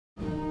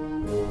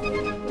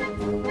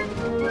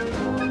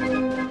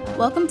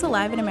Welcome to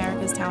Live in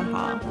America's Town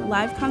Hall,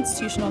 live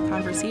constitutional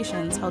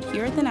conversations held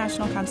here at the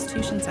National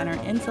Constitution Center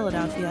in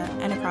Philadelphia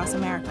and across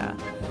America.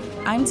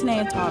 I'm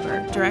Tanea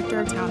Tauber,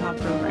 Director of Town Hall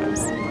Programs.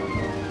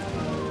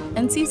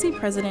 NCC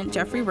President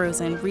Jeffrey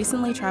Rosen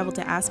recently traveled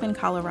to Aspen,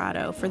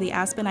 Colorado for the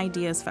Aspen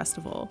Ideas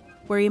Festival,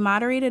 where he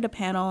moderated a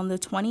panel on the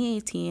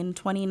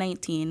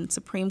 2018-2019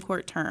 Supreme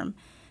Court term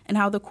and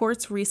how the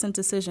court's recent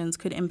decisions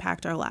could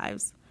impact our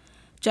lives.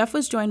 Jeff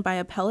was joined by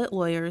appellate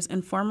lawyers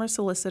and former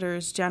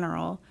Solicitors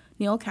General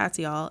Neil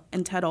Katyal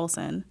and Ted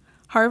Olson,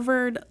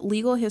 Harvard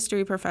legal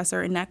history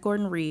professor Annette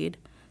Gordon-Reed,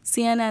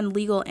 CNN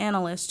legal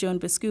analyst Joan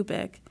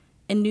Biskupic,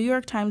 and New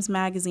York Times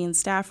Magazine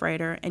staff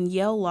writer and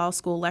Yale Law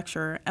School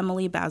lecturer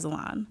Emily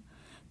Bazelon.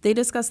 They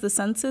discussed the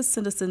census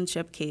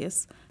citizenship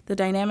case, the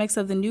dynamics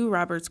of the new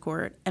Roberts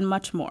Court, and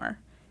much more.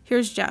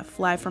 Here's Jeff,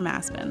 live from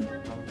Aspen.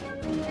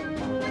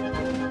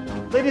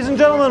 Ladies and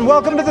gentlemen,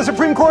 welcome to the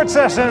Supreme Court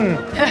session.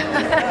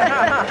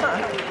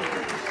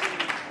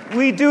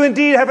 We do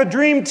indeed have a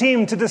dream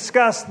team to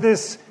discuss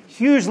this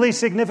hugely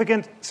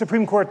significant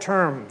Supreme Court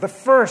term, the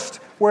first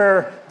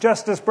where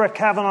Justice Brett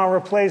Kavanaugh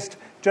replaced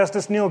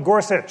Justice Neil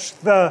Gorsuch,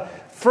 the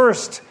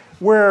first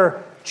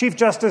where Chief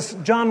Justice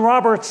John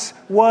Roberts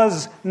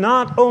was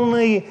not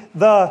only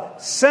the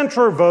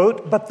center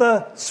vote, but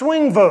the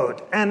swing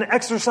vote, and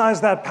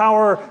exercised that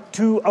power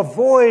to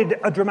avoid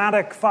a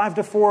dramatic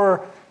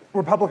 5-4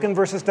 Republican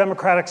versus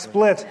Democratic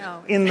split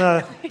in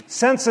the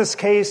census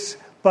case,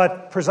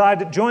 but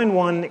join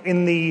one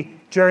in the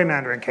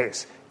gerrymandering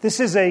case. This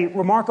is a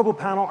remarkable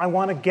panel. I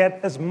want to get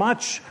as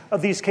much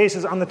of these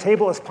cases on the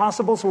table as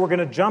possible, so we're going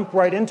to jump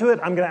right into it.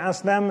 I'm going to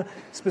ask them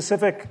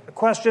specific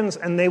questions,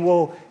 and they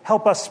will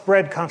help us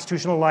spread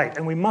constitutional light.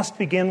 And we must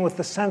begin with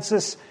the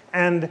census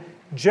and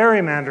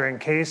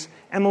gerrymandering case.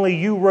 Emily,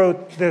 you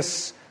wrote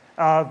this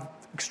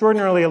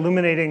extraordinarily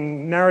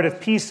illuminating narrative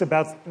piece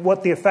about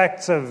what the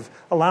effects of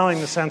allowing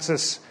the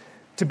census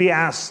to be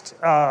asked,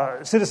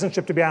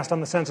 citizenship to be asked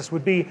on the census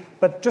would be.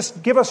 But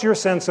just give us your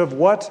sense of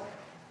what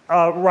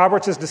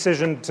Roberts'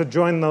 decision to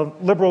join the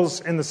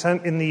liberals in the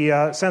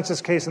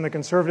census case and the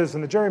conservatives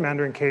in the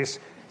gerrymandering case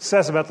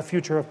says about the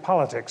future of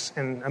politics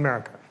in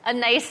America. A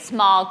nice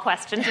small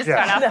question to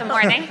start off the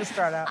morning. To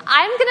start out.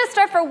 I'm going to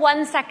start for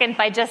 1 second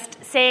by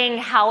just saying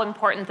how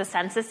important the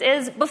census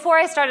is. Before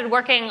I started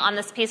working on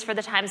this piece for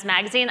the Times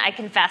Magazine, I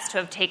confess to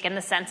have taken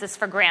the census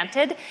for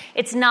granted.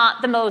 It's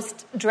not the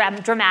most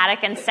dramatic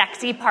and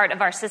sexy part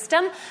of our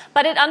system,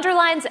 but it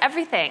underlines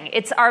everything.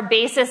 It's our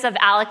basis of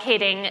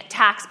allocating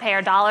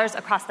taxpayer dollars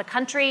across the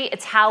country.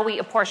 It's how we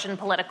apportion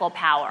political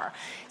power.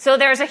 So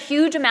there's a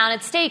huge amount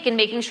at stake in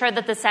making sure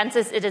that the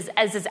census is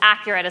as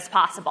accurate as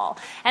possible.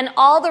 And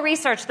all the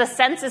research the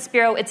Census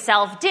Bureau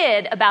itself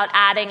did about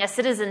adding a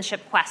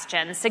citizenship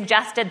question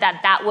suggested that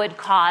that would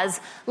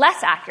cause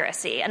less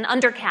accuracy, an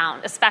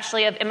undercount,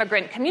 especially of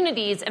immigrant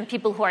communities and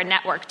people who are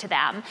networked to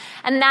them.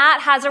 And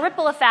that has a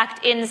ripple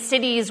effect in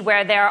cities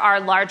where there are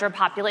larger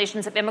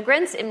populations of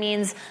immigrants. It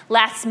means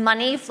less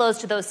money flows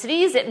to those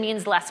cities. It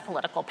means less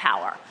political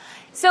power.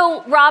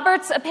 So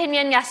Roberts'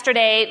 opinion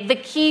yesterday, the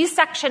key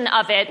section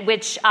of it,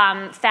 which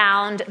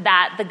found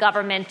that the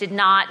government did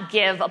not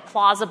give a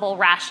plausible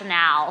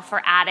rationale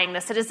for adding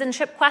the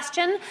citizenship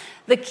question,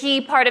 the key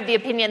part of the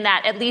opinion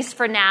that, at least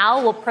for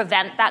now, will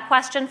prevent that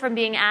question from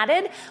being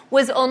added,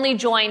 was only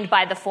joined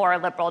by the 4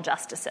 liberal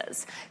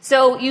justices.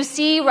 So you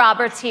see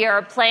Roberts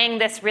here playing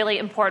this really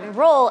important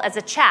role as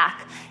a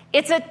check.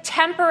 It's a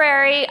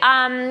temporary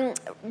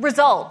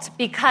result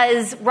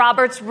because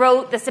Roberts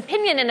wrote this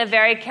opinion in a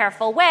very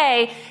careful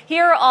way.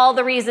 Here are all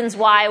the reasons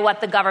why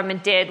what the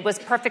government did was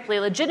perfectly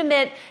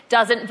legitimate,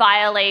 doesn't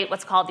violate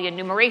what's called the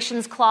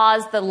enumerations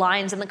clause, the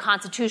lines in the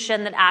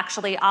Constitution that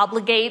actually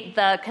obligate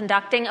the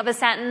conducting of a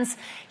sentence.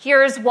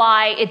 Here's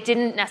why it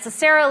didn't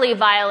necessarily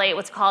violate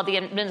what's called the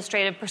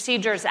Administrative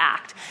Procedures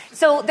Act.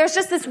 So there's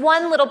just this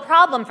one little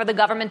problem for the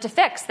government to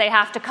fix. They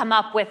have to come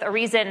up with a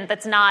reason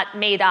that's not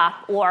made up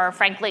or,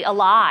 frankly, a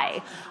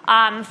lie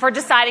for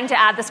deciding to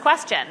add this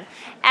question.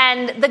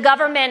 And the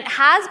government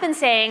has been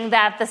saying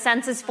that the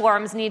census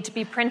forms need to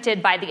be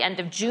printed by the end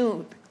of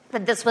June,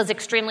 that this was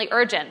extremely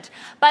urgent.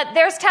 But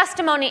there's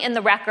testimony in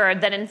the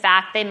record that, in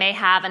fact, they may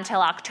have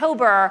until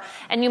October.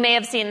 And you may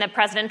have seen that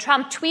President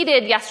Trump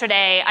tweeted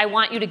yesterday, "I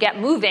want you to get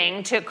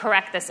moving to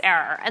correct this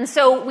error." And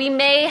so we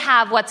may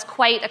have what's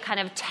quite a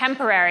kind of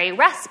temporary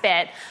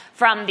respite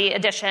from the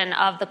addition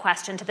of the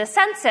question to the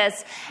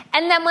census.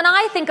 And then when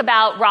I think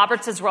about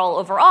Roberts' role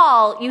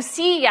overall, you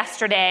see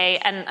yesterday,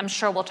 and I'm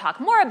sure we'll talk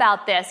more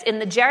about this, in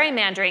the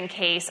gerrymandering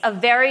case, a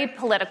very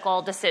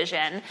political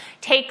decision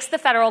takes the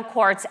federal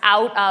courts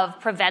out of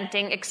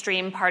preventing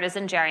extreme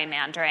partisan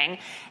gerrymandering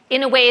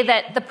in a way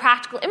that the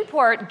practical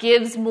import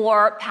gives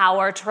more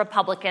power to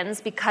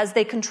Republicans because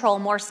they control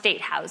more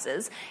state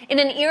houses in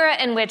an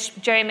era in which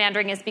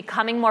gerrymandering is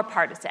becoming more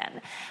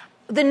partisan.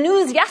 The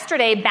news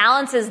yesterday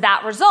balances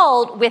that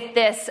result with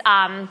this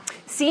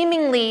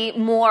seemingly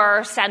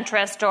more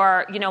centrist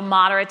or,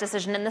 moderate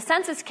decision in the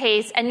census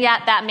case, and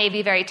yet that may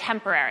be very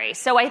temporary.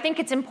 So I think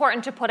it's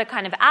important to put a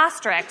kind of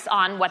asterisk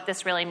on what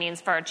this really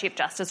means for Chief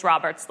Justice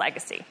Roberts'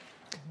 legacy.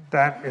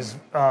 That is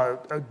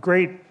a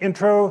great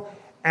intro.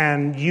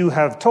 And you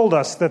have told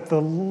us that the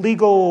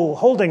legal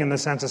holding in the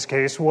census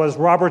case was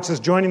Roberts is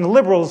joining the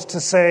liberals to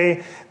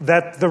say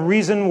that the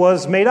reason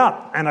was made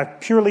up, and a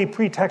purely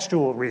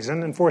pretextual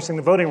reason, enforcing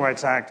the Voting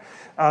Rights Act,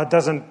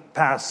 doesn't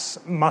pass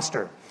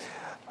muster.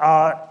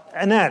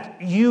 Annette,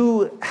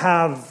 you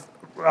have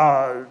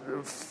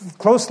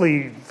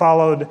closely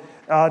followed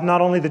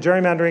not only the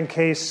gerrymandering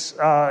case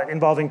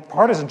involving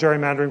partisan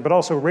gerrymandering, but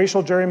also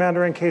racial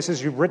gerrymandering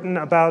cases. You've written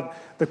about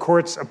the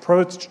court's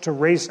approach to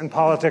race and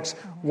politics.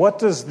 What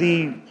does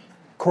the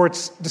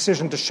court's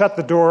decision to shut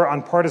the door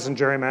on partisan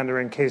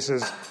gerrymandering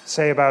cases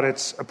say about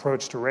its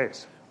approach to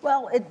race?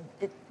 Well,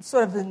 it's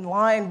sort of in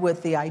line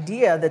with the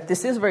idea that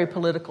this is a very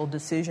political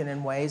decision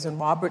in ways, and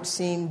Roberts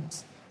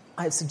seems,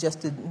 I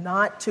suggested,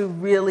 not to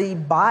really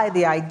buy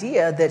the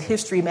idea that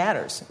history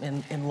matters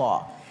in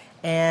law.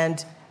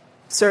 And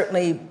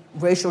certainly,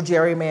 racial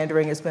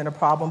gerrymandering has been a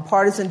problem.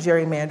 Partisan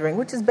gerrymandering,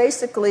 which is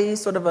basically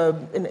sort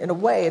of in a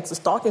way, it's a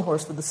stalking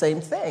horse for the same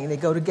thing. They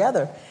go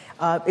together.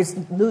 It's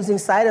losing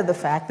sight of the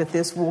fact that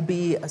this will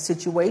be a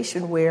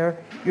situation where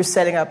you're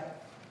setting up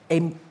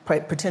a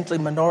potentially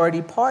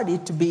minority party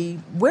to be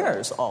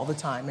winners all the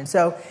time. And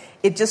so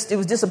it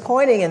was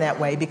disappointing in that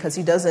way because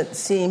he doesn't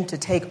seem to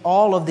take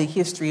all of the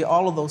history,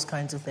 all of those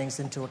kinds of things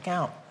into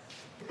account.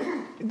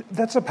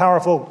 That's a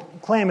powerful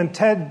claim. And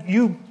Ted,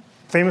 you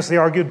famously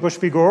argued Bush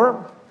v.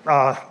 Gore,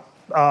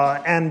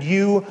 and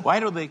you... Why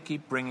do they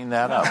keep bringing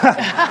that up?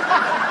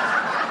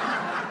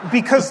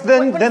 Because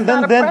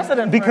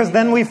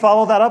then we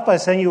follow that up by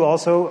saying you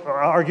also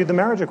argued the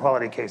marriage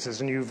equality cases,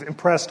 and you've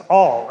impressed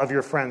all of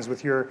your friends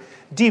with your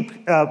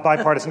deep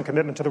bipartisan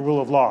commitment to the rule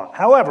of law.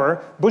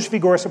 However, Bush v.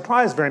 Gore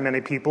surprised very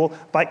many people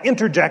by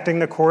interjecting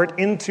the court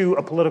into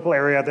a political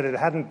area that it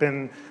hadn't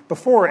been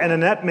before, and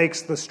Annette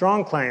makes the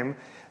strong claim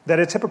that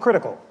it's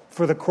hypocritical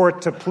for the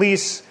court to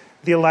police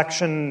the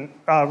election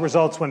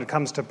results when it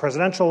comes to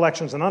presidential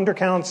elections and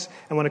undercounts,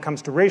 and when it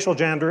comes to racial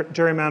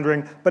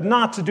gerrymandering, but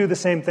not to do the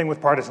same thing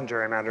with partisan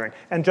gerrymandering.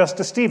 And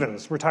Justice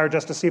Stevens, retired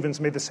Justice Stevens,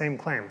 made the same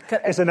claim. Go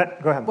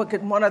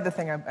ahead. One other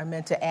thing I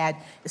meant to add.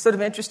 It's sort of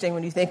interesting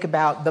when you think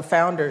about the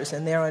founders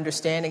and their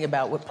understanding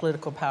about what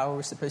political power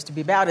was supposed to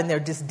be about, and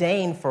their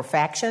disdain for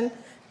faction,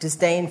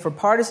 disdain for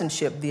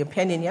partisanship. The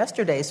opinion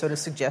yesterday sort of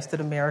suggested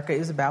America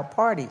is about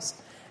parties.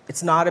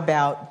 It's not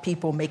about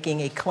people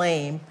making a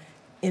claim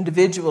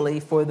individually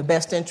for the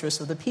best interests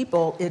of the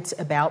people. It's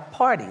about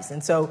parties.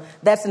 And so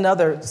that's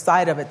another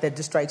side of it that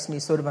just strikes me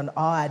sort of an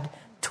odd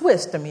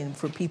twist. I mean,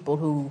 for people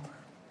who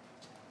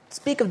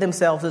speak of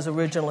themselves as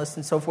originalists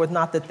and so forth,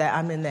 not that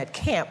I'm in that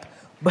camp,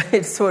 but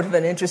it's sort of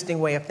an interesting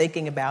way of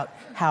thinking about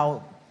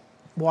how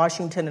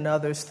Washington and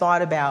others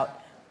thought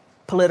about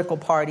political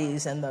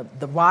parties and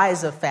the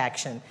rise of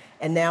faction.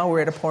 And now we're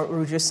at a point where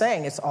we're just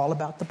saying it's all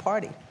about the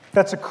party.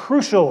 That's a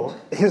crucial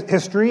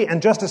history,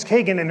 and Justice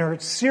Kagan, in her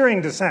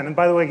searing dissent, and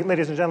by the way,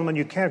 ladies and gentlemen,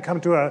 you can't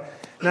come to a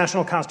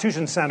National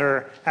Constitution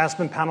Center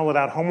Aspen panel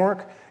without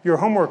homework. Your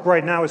homework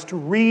right now is to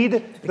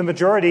read the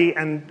majority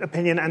and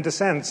opinion and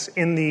dissents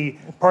in the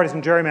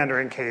partisan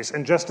gerrymandering case,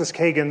 and Justice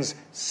Kagan's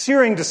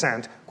searing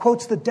dissent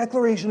quotes the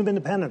Declaration of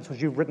Independence,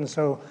 which you've written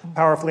so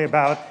powerfully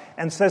about,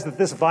 and says that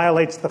this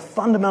violates the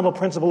fundamental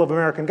principle of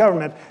American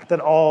government,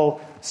 that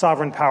all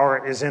sovereign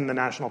power is in the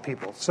national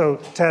people. So,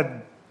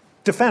 Ted,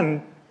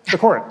 defend the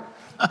court.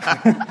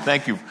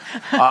 Thank you.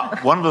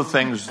 One of the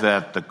things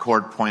that the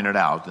court pointed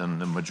out in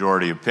the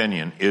majority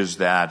opinion is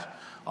that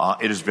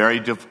it is very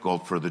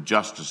difficult for the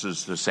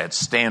justices to set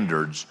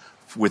standards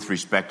with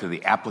respect to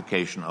the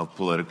application of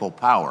political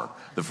power.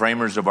 The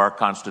framers of our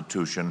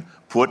Constitution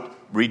put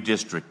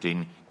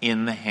redistricting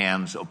in the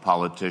hands of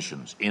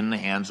politicians, in the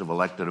hands of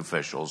elected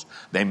officials.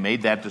 They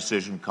made that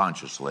decision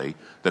consciously.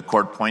 The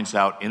court points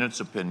out in its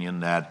opinion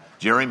that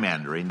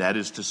gerrymandering, that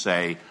is to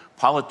say,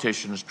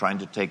 politicians trying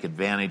to take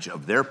advantage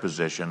of their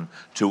position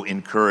to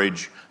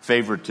encourage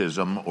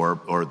favoritism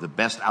or the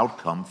best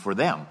outcome for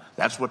them.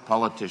 That's what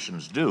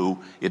politicians do.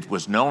 It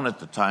was known at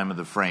the time of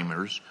the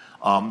framers.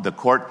 The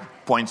court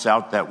points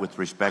out that with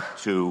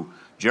respect to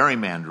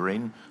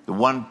gerrymandering, the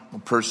one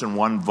person,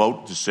 one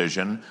vote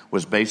decision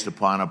was based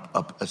upon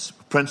a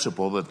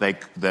principle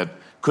that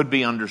could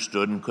be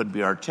understood and could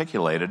be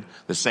articulated.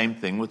 The same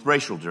thing with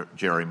racial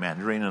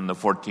gerrymandering and the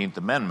 14th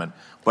Amendment.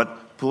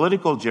 But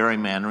political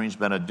gerrymandering has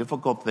been a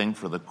difficult thing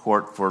for the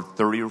court for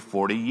 30 or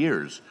 40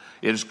 years.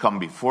 It has come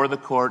before the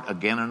court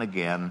again and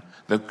again.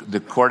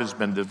 The court has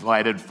been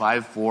divided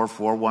 5-4,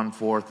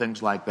 4-1-4,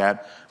 things like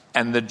that.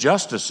 And the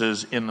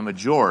justices in the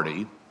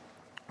majority,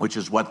 which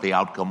is what the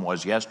outcome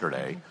was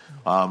yesterday,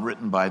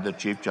 written by the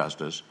Chief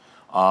Justice,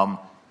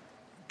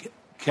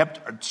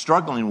 kept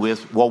struggling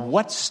with, well,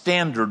 what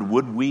standard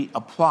would we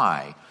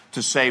apply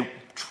to say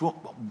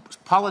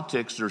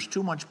politics, there's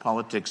too much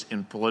politics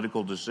in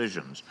political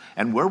decisions,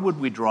 and where would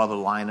we draw the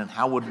line and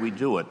how would we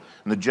do it?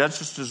 And the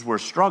justices were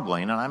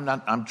struggling, and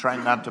I'm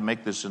trying not to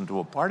make this into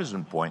a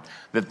partisan point,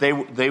 that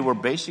they were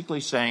basically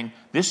saying,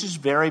 this is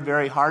very,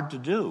 very hard to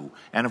do,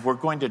 and if we're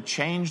going to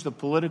change the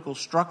political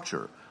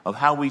structure of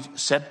how we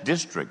set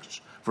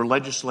districts for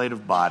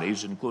legislative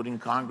bodies, including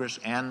Congress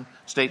and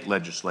state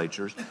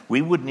legislatures.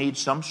 We would need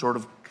some sort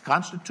of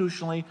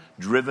constitutionally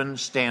driven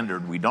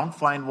standard. We don't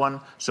find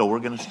one, so we're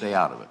going to stay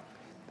out of it.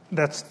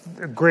 That's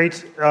a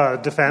great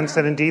defense,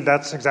 and indeed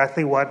that's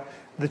exactly what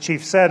the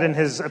chief said in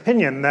his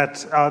opinion,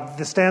 that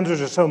the standards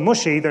are so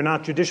mushy, they're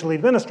not judicially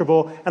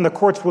administrable, and the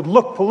courts would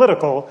look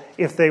political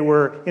if they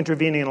were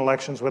intervening in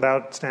elections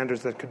without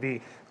standards that could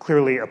be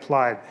clearly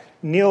applied.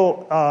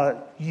 Neil,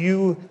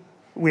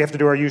 we have to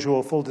do our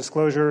usual full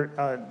disclosure.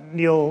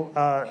 Neil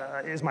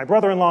is my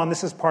brother-in-law, and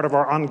this is part of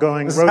our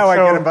ongoing roadshow. This is how I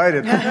get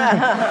invited.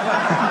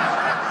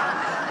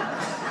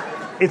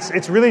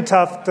 It's really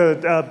tough,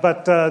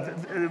 but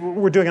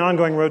we're doing an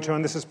ongoing roadshow,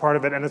 and this is part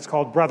of it, and it's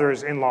called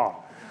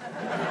Brothers-in-Law.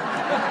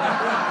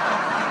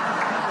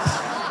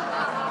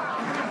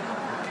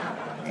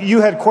 You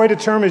had quite a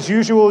term as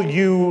usual.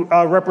 You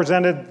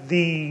represented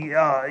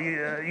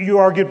you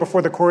argued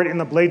before the court in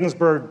the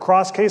Bladensburg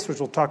Cross case, which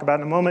we'll talk about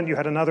in a moment. You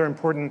had another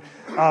important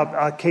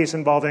case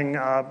involving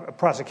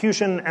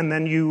prosecution, and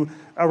then you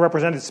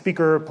represented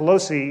Speaker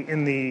Pelosi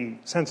in the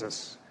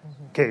census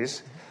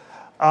case.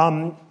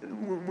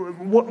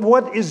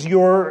 What is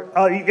your,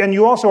 and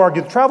you also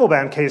argued the travel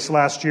ban case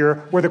last year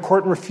where the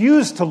court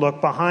refused to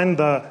look behind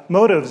the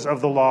motives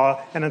of the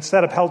law and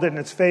instead upheld it in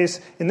its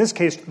face. In this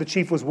case, the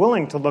chief was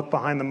willing to look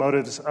behind the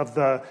motives of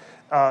the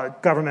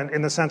government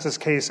in the census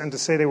case and to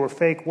say they were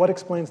fake. What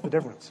explains the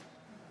difference?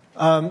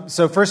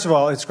 So first of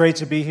all, it's great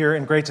to be here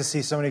and great to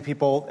see so many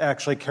people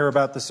actually care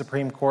about the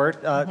Supreme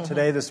Court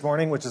today, this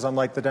morning, which is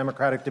unlike the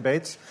Democratic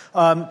debates.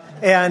 I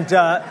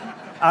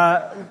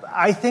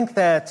think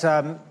that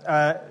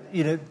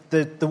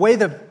the way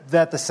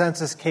that the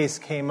census case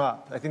came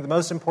up, I think the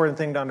most important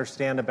thing to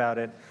understand about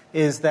it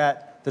is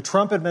that the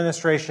Trump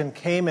administration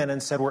came in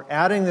and said, we're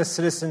adding this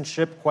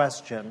citizenship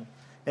question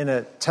in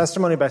a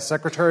testimony by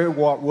Secretary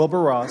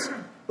Wilbur Ross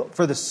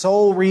for the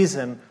sole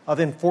reason of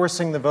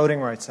enforcing the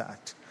Voting Rights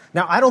Act.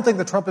 Now, I don't think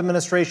the Trump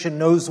administration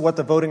knows what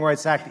the Voting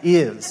Rights Act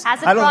is.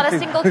 Hasn't brought a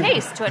single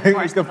case to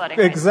enforce the Voting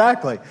Rights Act.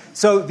 Exactly.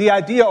 So the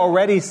idea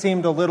already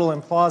seemed a little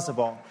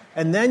implausible.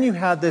 And then you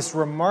had this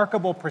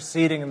remarkable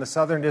proceeding in the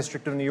Southern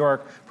District of New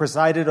York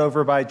presided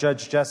over by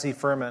Judge Jesse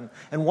Furman.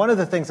 And one of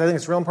the things I think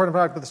is real important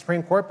about the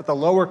Supreme Court, but the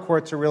lower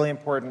courts are really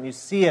important. You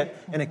see it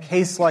in a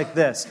case like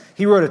this.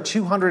 He wrote a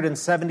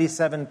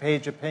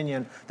 277-page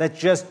opinion that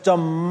just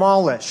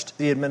demolished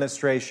the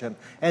administration.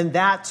 And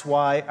that's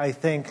why I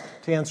think,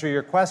 to answer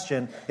your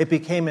question, it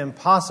became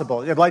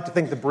impossible. I'd like to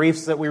think the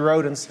briefs that we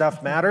wrote and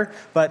stuff matter,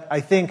 but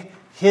I think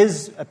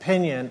his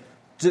opinion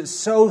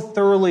so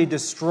thoroughly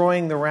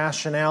destroying the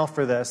rationale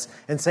for this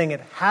and saying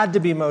it had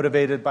to be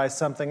motivated by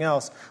something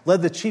else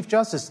led the Chief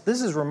Justice.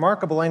 This is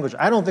remarkable language.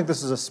 I don't think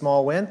this is a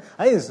small win.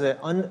 I think it's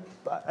an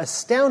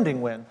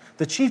astounding win.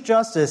 The Chief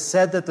Justice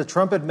said that the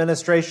Trump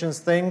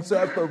administration's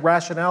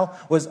rationale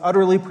was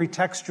utterly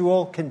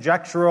pretextual,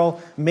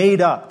 conjectural, made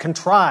up,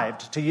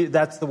 contrived.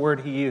 That's the word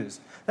he used.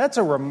 That's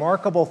a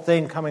remarkable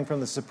thing coming from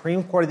the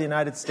Supreme Court of the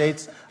United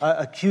States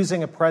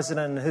accusing a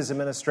president and his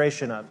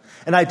administration of.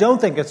 And I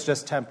don't think it's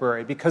just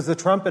temporary because the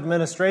Trump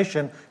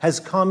administration has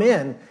come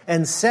in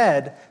and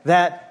said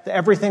that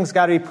everything's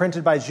got to be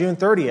printed by June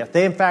 30th.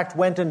 They, in fact,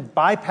 went and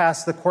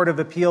bypassed the Court of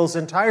Appeals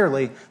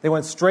entirely. They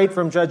went straight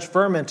from Judge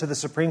Furman to the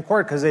Supreme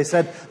Court because they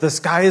said, the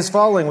sky is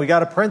falling. We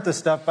got to print this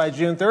stuff by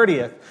June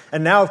 30th.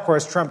 And now, of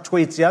course, Trump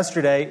tweets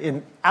yesterday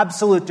in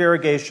absolute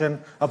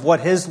derogation of what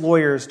his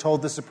lawyers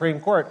told the Supreme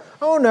Court.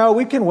 Oh, no,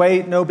 we can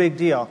wait. No big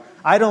deal.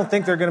 I don't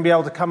think they're going to be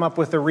able to come up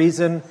with a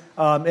reason,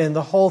 and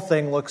the whole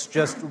thing looks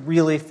just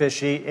really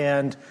fishy,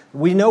 and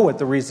we know what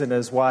the reason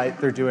is why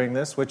they're doing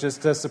this, which is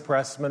to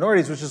suppress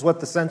minorities, which is what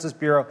the Census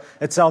Bureau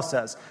itself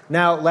says.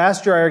 Now,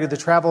 last year I argued the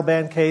travel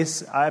ban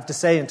case. I have to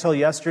say, until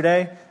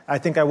yesterday, I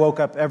think I woke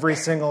up every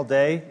single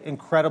day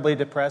incredibly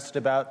depressed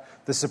about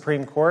the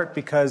Supreme Court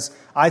because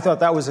I thought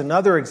that was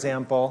another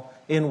example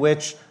in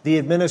which the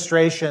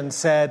administration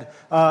said,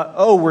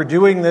 we're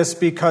doing this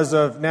because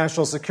of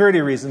national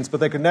security reasons,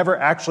 but they could never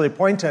actually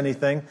point to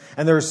anything.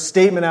 And there's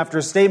statement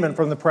after statement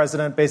from the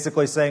president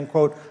basically saying,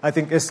 quote, I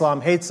think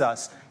Islam hates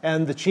us.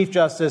 And the Chief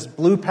Justice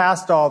blew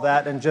past all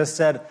that and just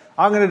said,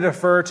 I'm going to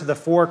defer to the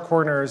four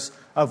corners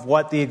of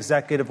what the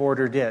executive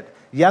order did.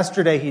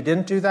 Yesterday, he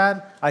didn't do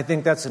that. I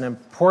think that's an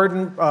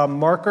important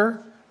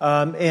marker.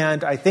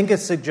 And I think it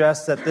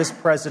suggests that this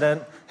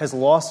president has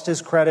lost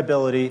his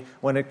credibility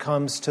when it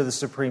comes to the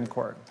Supreme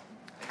Court.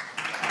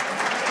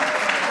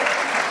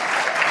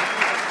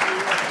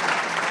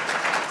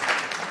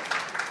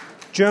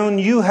 Joan,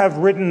 you have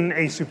written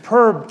a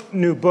superb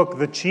new book,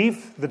 The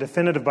Chief, the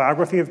definitive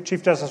biography of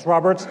Chief Justice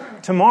Roberts.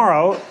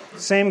 Tomorrow,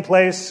 same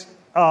place,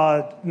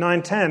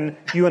 9:10,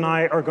 you and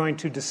I are going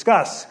to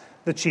discuss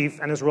the chief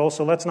and his role.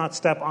 So let's not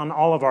step on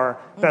all of our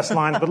best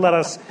lines, but let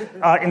us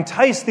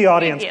entice the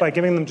audience by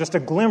giving them just a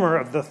glimmer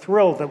of the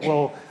thrill that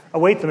will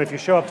await them if you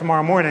show up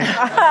tomorrow morning.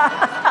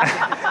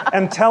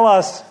 And tell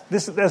us,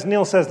 this, as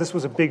Neil says, this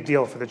was a big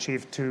deal for the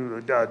chief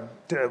to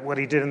what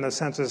he did in the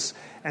census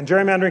and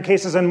gerrymandering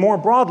cases. And more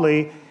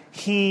broadly,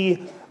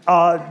 he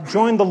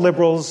joined the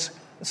liberals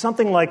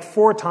something like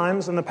 4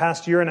 times in the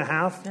past year and a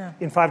half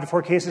in 5 to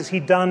 4 cases.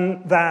 He'd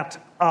done that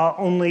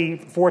only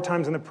 4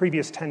 times in the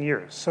previous 10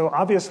 years. So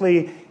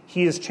obviously,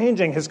 he is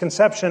changing his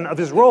conception of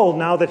his role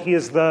now that he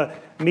is the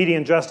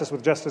median justice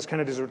with Justice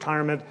Kennedy's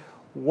retirement.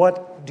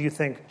 What do you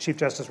think Chief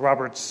Justice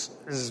Roberts'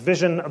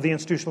 vision of the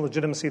institutional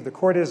legitimacy of the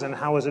court is, and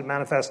how is it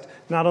manifest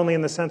not only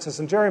in the census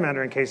and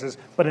gerrymandering cases,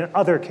 but in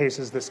other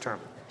cases this term?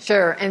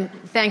 Sure, and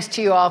thanks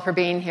to you all for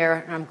being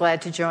here. I'm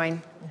glad to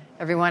join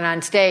everyone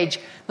on stage.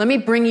 Let me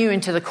bring you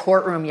into the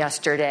courtroom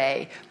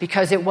yesterday,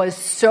 because it was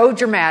so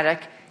dramatic,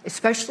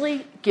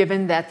 especially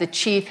given that the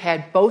chief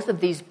had both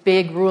of these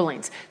big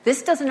rulings.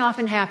 This doesn't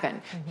often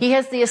happen. He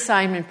has the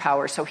assignment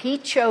power, so he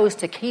chose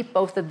to keep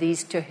both of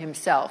these to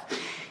himself.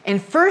 And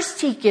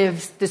first he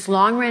gives this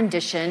long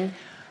rendition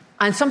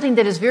on something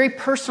that is very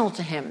personal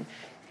to him,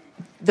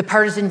 the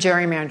partisan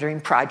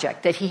gerrymandering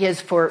project that he has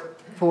for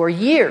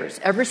years,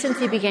 ever since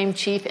he became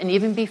chief and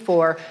even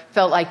before,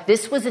 felt like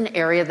this was an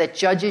area that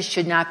judges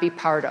should not be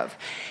part of.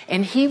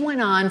 And he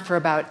went on for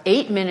about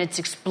 8 minutes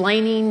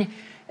explaining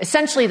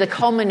essentially the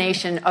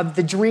culmination of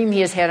the dream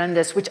he has had on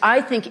this, which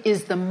I think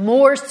is the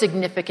more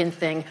significant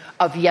thing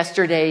of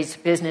yesterday's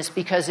business,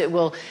 because it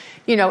will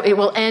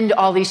end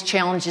all these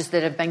challenges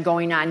that have been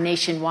going on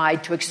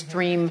nationwide to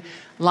extreme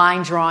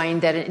line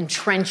drawing that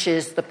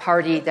entrenches the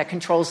party that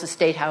controls the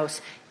State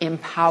House in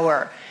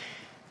power.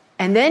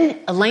 And then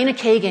Elena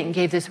Kagan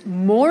gave this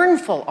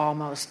mournful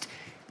almost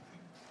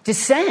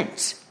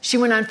dissent. She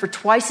went on for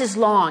twice as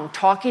long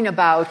talking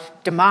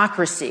about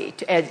democracy,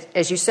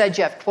 as you said,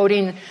 Jeff,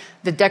 quoting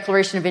the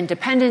Declaration of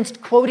Independence,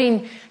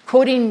 quoting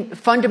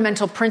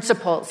fundamental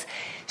principles.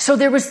 So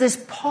there was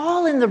this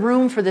pall in the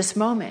room for this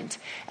moment.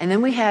 And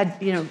then we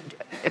had, a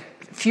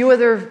few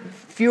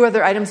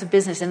other items of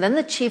business. And then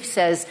the chief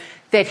says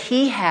that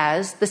he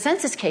has the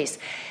census case.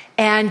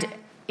 And,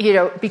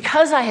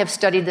 because I have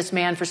studied this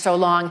man for so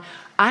long,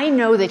 I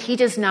know that he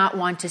does not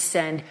want to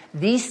send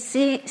the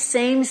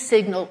same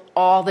signal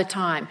all the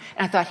time.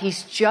 And I thought,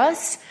 he's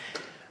just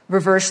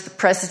reversed the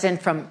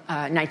precedent from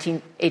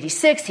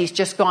 1986. He's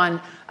just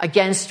gone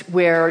against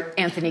where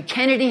Anthony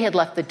Kennedy had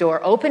left the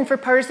door open for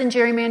partisan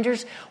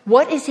gerrymanders.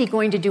 What is he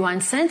going to do on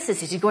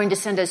census? Is he going to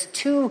send us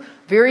 2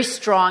 very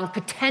strong,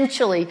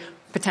 potentially,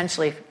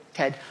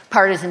 Ted,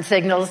 partisan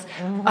signals?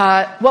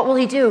 What will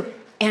he do?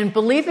 And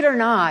believe it or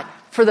not,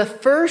 for the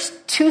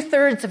first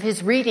 2/3 of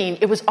his reading,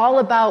 it was all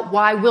about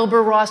why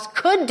Wilbur Ross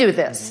could do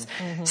this.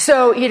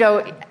 So,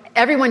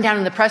 everyone down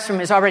in the press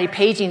room is already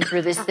paging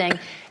through this thing.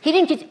 He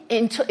didn't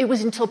get it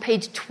was until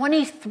page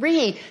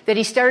 23 that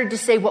he started to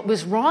say what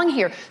was wrong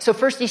here. So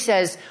first he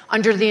says,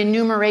 under the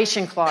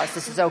enumeration clause,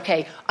 this is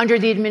okay. Under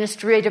the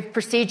Administrative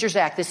Procedures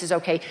Act, this is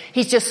okay.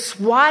 He's just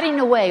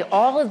swatting away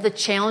all of the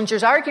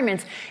challengers'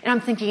 arguments. And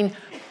I'm thinking,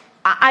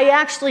 I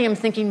actually am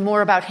thinking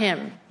more about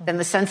him than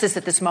the census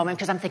at this moment,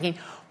 because I'm thinking,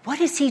 what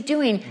is he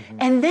doing?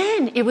 And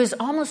then it was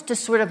almost a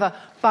sort of a,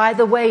 by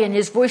the way, and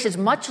his voice is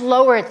much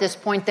lower at this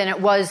point than it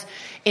was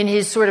in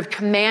his sort of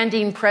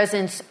commanding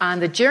presence on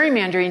the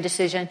gerrymandering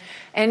decision.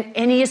 And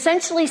he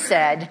essentially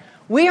said,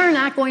 we are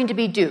not going to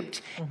be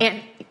duped.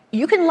 And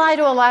you can lie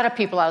to a lot of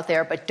people out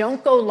there, but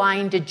don't go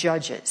lying to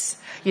judges.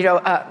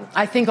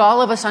 I think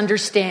all of us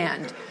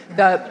understand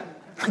that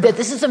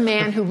this is a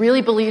man who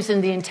really believes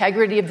in the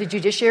integrity of the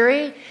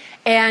judiciary.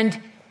 And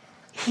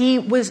he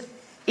was,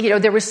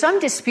 there was some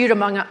dispute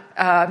among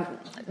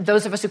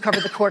those of us who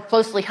covered the court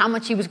closely how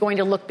much he was going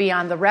to look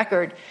beyond the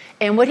record.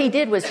 And what he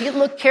did was he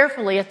looked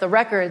carefully at the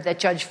record that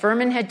Judge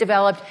Furman had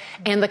developed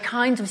and the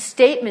kinds of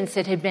statements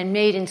that had been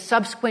made in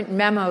subsequent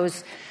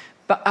memos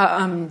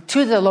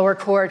to the lower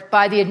court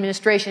by the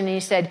administration. And he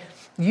said,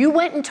 you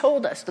went and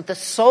told us that the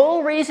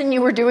sole reason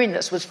you were doing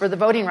this was for the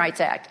Voting Rights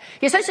Act.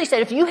 He essentially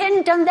said, if you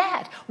hadn't done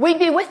that, we'd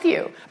be with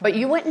you. But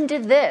you went and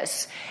did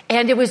this.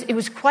 And it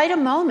was quite a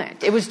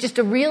moment. It was just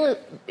a real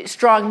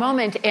strong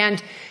moment.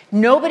 And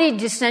nobody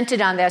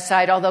dissented on that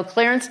side, although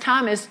Clarence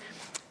Thomas,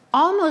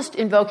 almost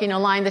invoking a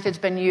line that has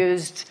been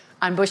used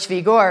on Bush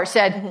v. Gore,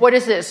 said, what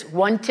is this,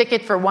 one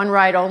ticket for one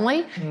ride only?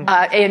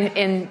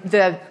 In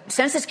the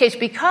census case,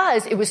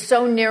 because it was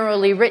so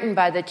narrowly written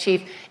by the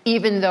chief,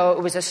 even though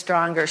it was a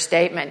stronger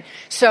statement.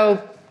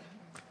 So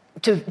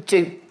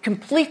to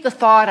complete the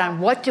thought on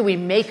what do we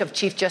make of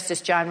Chief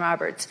Justice John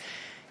Roberts,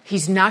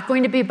 he's not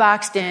going to be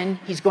boxed in.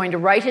 He's going to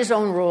write his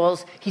own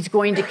rules. He's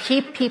going to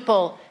keep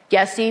people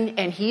guessing,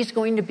 and he's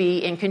going to be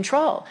in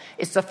control.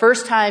 It's the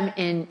first time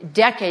in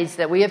decades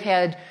that we have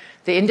had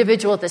the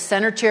individual at the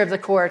center chair of the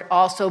court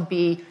also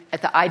be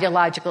at the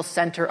ideological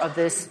center of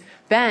this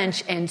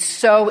bench, and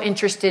so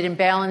interested in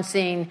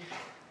balancing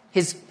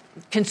his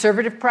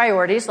conservative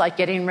priorities, like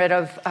getting rid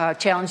of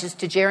challenges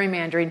to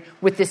gerrymandering,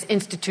 with this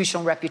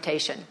institutional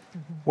reputation.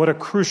 What a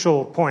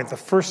crucial point. The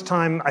first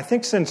time, I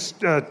think, since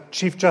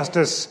Chief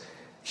Justice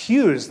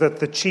Hughes that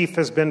the chief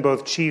has been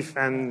both chief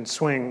and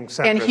swing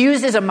centrist. And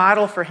Hughes is a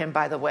model for him,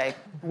 by the way.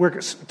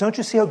 Don't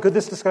you see how good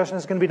this discussion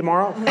is going to be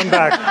tomorrow?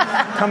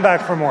 Come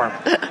back for more.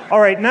 All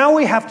right, now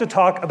we have to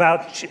talk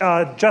about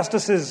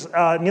Justices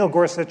Neil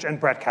Gorsuch and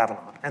Brett Kavanaugh.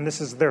 And this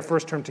is their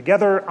first term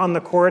together on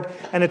the court.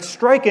 And it's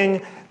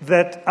striking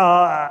that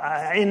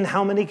in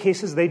how many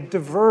cases they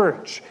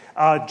diverge.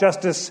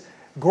 Justice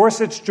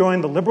Gorsuch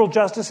joined the liberal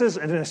justices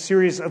in a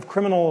series of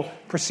criminal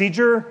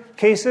procedure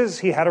cases.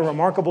 He had a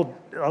remarkable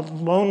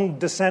lone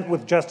dissent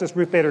with Justice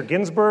Ruth Bader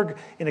Ginsburg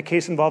in a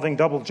case involving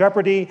double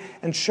jeopardy,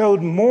 and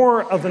showed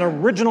more of an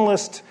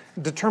originalist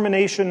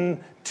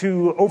determination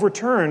to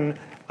overturn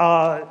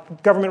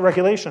government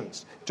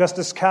regulations.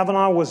 Justice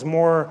Kavanaugh was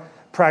more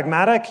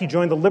pragmatic. He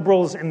joined the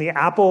liberals in the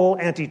Apple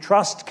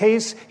antitrust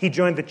case. He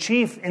joined the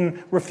chief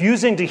in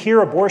refusing to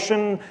hear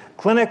abortion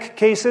clinic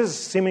cases,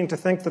 seeming to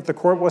think that the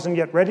court wasn't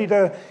yet ready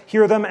to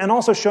hear them, and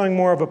also showing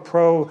more of a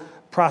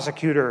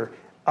pro-prosecutor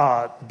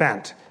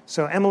bent.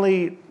 So,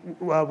 Emily,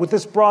 with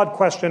this broad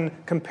question,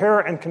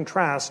 compare and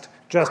contrast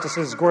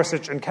Justices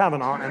Gorsuch and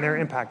Kavanaugh and their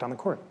impact on the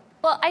court.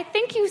 Well, I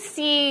think you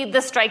see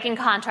the striking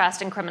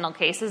contrast in criminal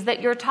cases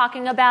that you're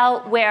talking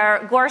about,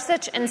 where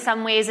Gorsuch in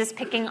some ways is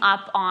picking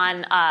up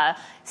on a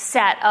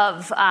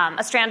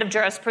strand of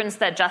jurisprudence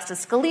that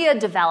Justice Scalia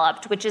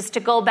developed, which is to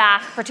go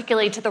back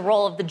particularly to the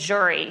role of the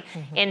jury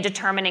in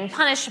determining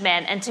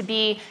punishment and to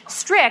be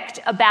strict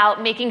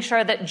about making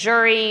sure that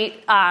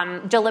jury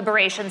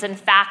deliberations and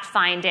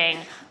fact-finding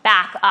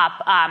back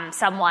up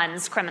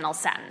someone's criminal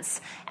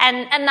sentence.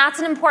 And that's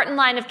an important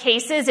line of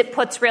cases. It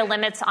puts real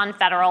limits on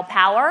federal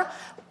power.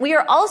 We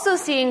are also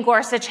seeing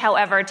Gorsuch,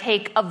 however,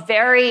 take a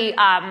very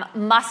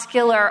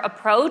muscular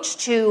approach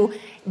to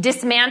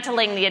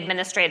dismantling the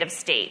administrative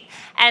state.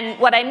 And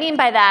what I mean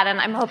by that, and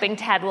I'm hoping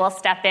Ted will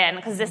step in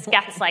because this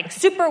gets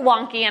super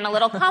wonky and a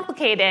little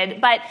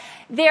complicated, but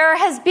there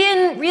has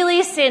been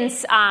really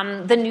since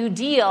the New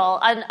Deal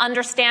an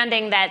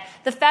understanding that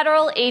the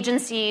federal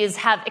agencies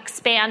have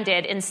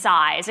expanded in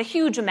size a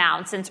huge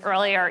amount since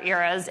earlier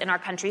eras in our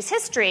country's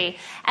history,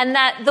 and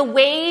that the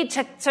way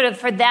to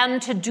for them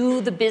to do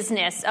the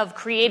business of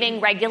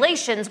creating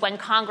regulations when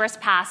Congress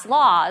passes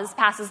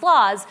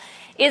laws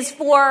is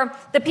for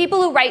the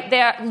people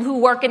who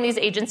work in these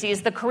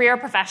agencies, the career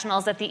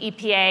professionals at the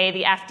EPA,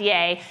 the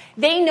FDA.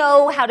 They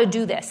know how to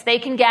do this. They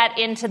can get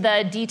into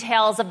the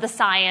details of the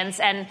science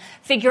and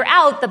figure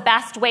out the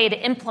best way to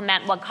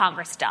implement what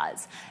Congress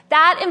does.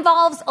 That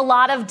involves a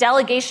lot of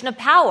delegation of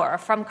power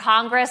from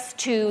Congress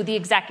to the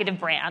executive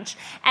branch.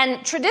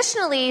 And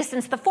traditionally,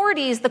 since the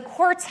 40s, the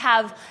courts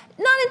have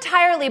not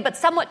entirely, but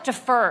somewhat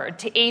deferred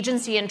to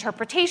agency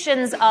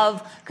interpretations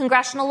of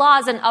congressional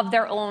laws and of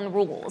their own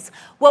rules.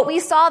 What we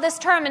saw this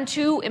term in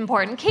two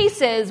important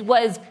cases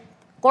was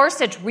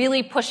Gorsuch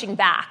really pushing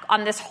back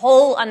on this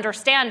whole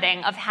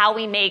understanding of how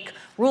we make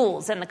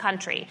rules in the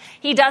country.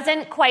 He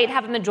doesn't quite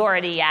have a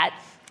majority yet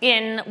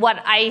in what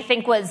I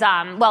think was,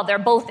 they're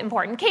both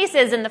important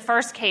cases. In the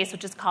first case,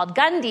 which is called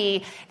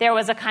Gundy, there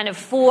was a kind of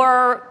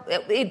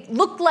it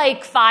looked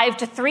like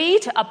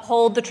 5-3 to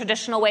uphold the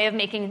traditional way of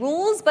making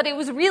rules, but it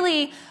was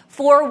really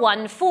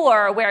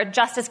 4-1-4, where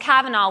Justice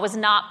Kavanaugh was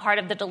not part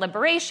of the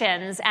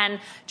deliberations, and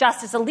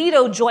Justice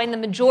Alito joined the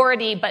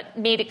majority but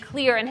made it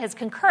clear in his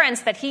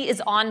concurrence that he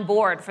is on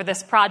board for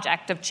this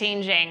project of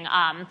changing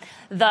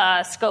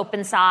the scope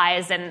and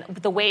size and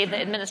the way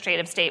the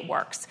administrative state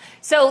works.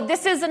 So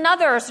this is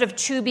another sort of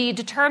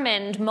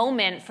to-be-determined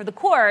moment for the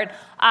court.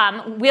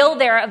 Will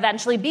there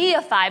eventually be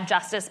a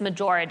 5-justice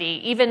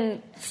majority,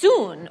 even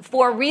soon,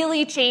 for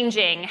really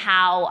changing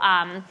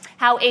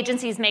how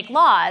agencies make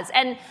laws?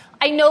 And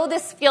I know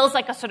this feels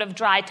like a sort of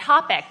dry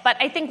topic, but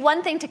I think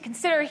one thing to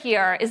consider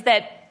here is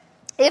that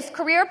if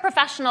career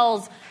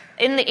professionals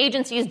in the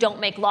agencies don't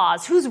make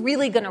laws, who's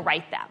really going to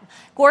write them?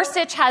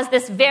 Gorsuch has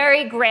this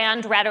very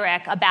grand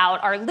rhetoric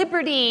about our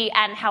liberty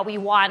and how we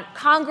want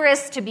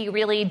Congress to be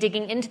really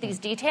digging into these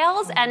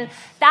details, and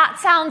that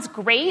sounds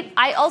great.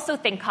 I also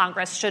think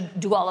Congress should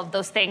do all of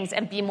those things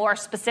and be more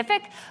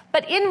specific,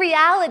 but in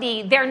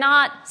reality, they're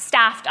not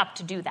staffed up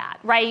to do that,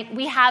 right?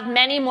 We have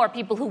many more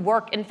people who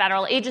work in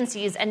federal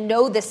agencies and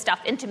know this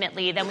stuff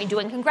intimately than we do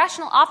in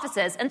congressional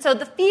offices, and so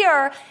the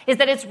fear is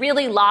that it's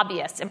really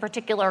lobbyists, in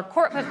particular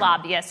corporate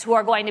lobbyists, who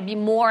are going to be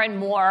more and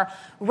more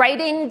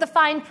writing the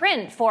fine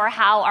print for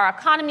how our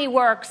economy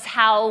works,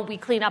 how we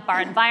clean up our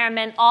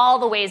environment, all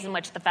the ways in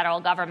which the federal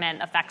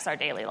government affects our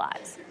daily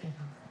lives.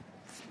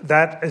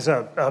 That is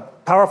a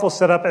powerful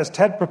setup. As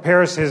Ted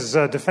prepares his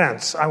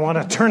defense, I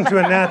want to turn to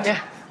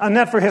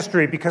Annette for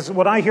history, because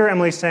what I hear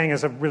Emily saying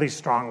is a really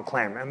strong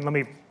claim. And let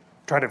me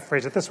try to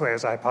phrase it this way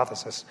as a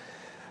hypothesis.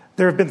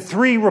 There have been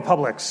 3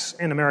 republics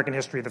in American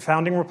history: the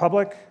Founding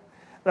Republic,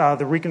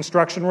 the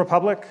Reconstruction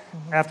Republic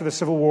after the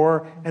Civil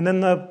War, and then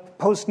the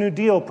post-New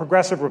Deal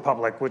Progressive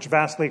Republic, which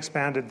vastly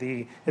expanded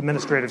the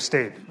administrative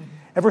state.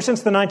 Ever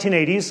since the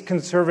 1980s,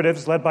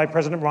 conservatives, led by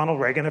President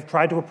Ronald Reagan, have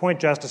tried to appoint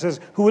justices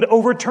who would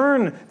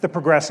overturn the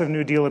progressive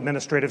New Deal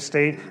administrative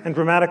state and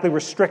dramatically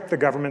restrict the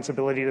government's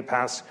ability to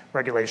pass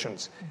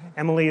regulations.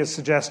 Emily has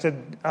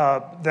suggested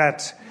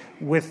that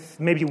with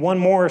maybe one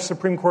more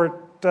Supreme Court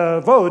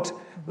vote,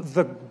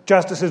 the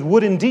justices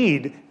would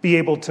indeed be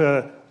able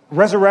to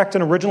resurrect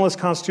an originalist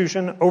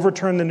constitution,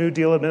 overturn the New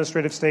Deal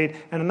administrative state,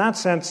 and in that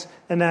sense,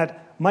 Annette,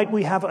 might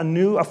we have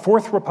a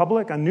fourth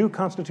republic, a new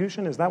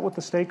constitution? Is that what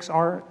the stakes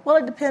are? Well,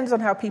 it depends on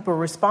how people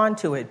respond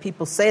to it.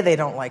 People say they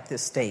don't like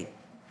this state,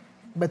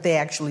 but they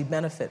actually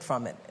benefit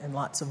from it in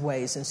lots of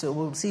ways. And so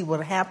we'll see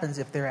what happens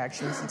if they're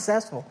actually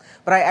successful.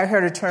 But I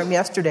heard a term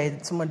yesterday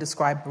that someone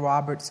described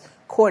Roberts'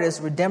 court as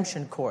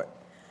redemption court.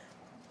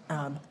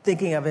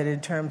 Thinking of it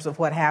in terms of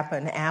what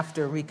happened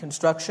after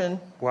Reconstruction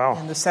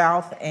in the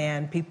South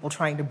and people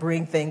trying to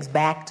bring things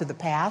back to the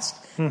past.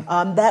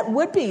 That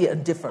would be a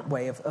different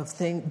way of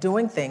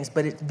doing things,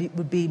 but it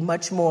would be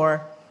much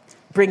more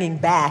bringing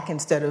back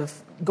instead of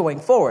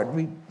going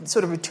forward,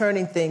 sort of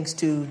returning things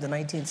to the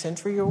 19th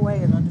century way,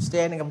 an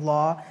understanding of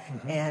law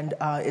and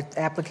its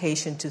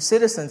application to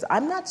citizens.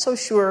 I'm not so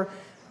sure.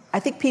 I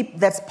think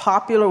that's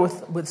popular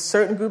with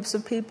certain groups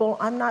of people.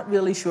 I'm not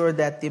really sure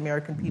that the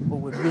American people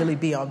would really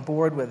be on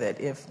board with it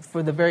if,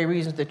 for the very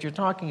reasons that you're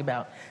talking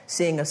about,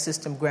 seeing a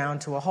system ground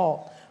to a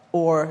halt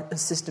or a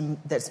system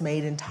that's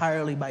made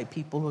entirely by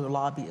people who are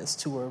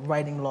lobbyists, who are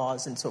writing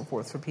laws and so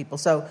forth for people.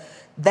 So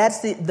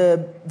that's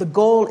the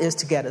goal is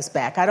to get us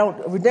back.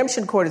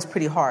 Redemption court is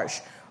pretty harsh,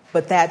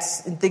 but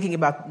that's in thinking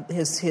about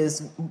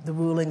the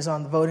rulings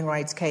on the voting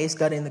rights case,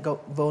 gutting the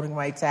Voting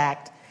Rights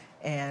Act,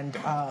 and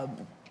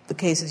the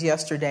cases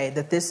yesterday,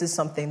 that this is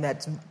something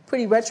that's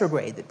pretty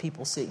retrograde that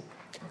people see.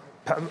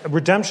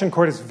 Redemption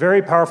court is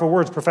very powerful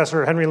words.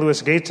 Professor Henry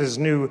Louis Gates'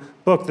 new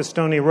book, The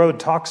Stony Road,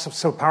 talks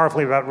so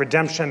powerfully about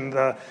redemption,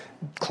 the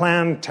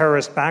Klan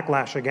terrorist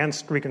backlash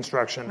against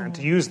Reconstruction. And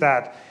to use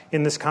that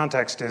in this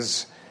context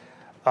is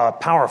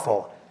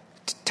powerful.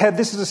 Ted,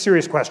 this is a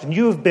serious question.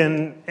 You have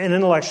been an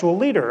intellectual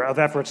leader of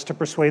efforts to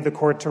persuade the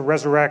court to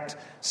resurrect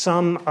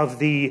some of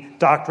the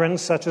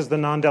doctrines, such as the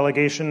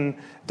non-delegation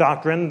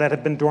doctrine that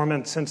had been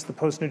dormant since the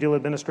post-New Deal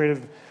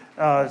administrative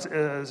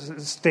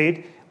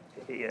state.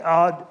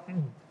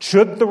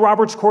 Should the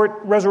Roberts Court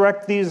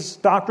resurrect these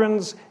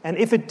doctrines? And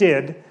if it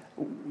did,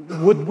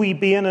 would we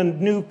be in a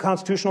new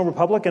constitutional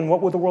republic, and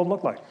what would the world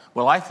look like?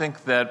 Well, I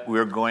think that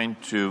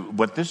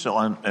what this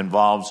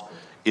involves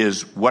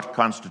is what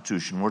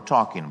Constitution we're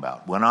talking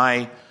about. When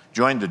I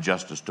joined the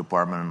Justice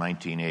Department in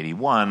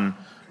 1981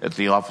 at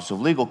the Office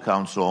of Legal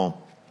Counsel,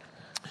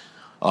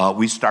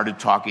 we started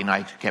talking.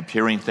 I kept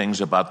hearing things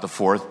about the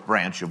fourth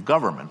branch of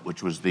government,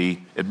 which was the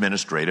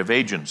administrative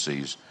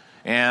agencies.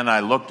 And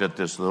I looked at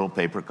this little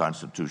paper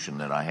constitution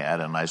that I had,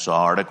 and I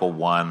saw Article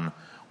 1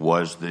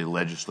 was the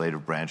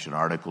legislative branch, and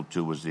Article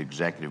 2 was the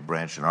executive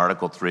branch, and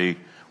Article 3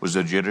 was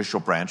the judicial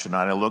branch. And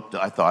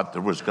I thought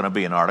there was going to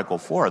be an Article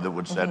 4 that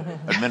would say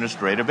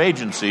administrative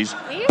agencies.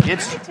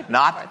 It's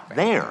not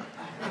there.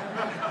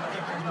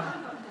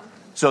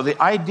 So the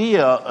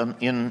idea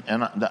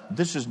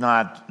this is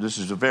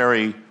a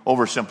very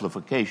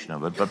oversimplification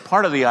of it, but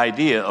part of the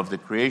idea of the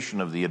creation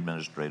of the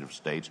administrative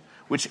states,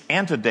 which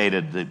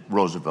antedated the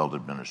Roosevelt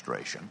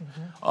administration,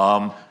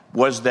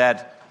 was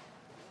that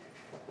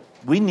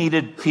we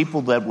needed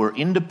people that were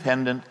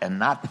independent and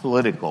not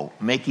political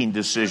making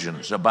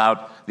decisions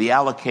about the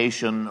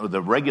allocation or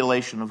the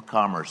regulation of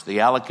commerce, the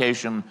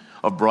allocation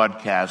of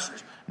broadcast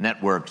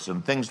networks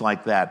and things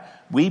like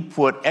that. We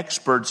put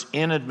experts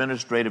in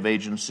administrative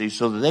agencies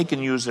so that they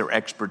can use their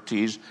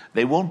expertise.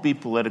 They won't be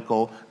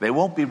political. They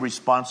won't be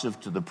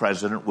responsive to the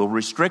president. We'll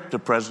restrict the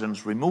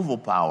president's removal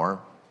power.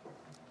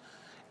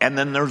 And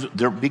then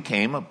there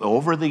became,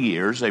 over the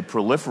years, a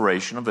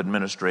proliferation of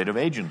administrative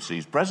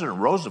agencies. President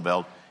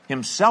Roosevelt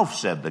himself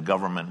said the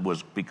government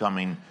was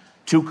becoming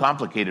too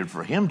complicated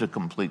for him to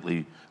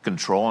completely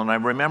control. And I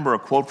remember a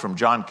quote from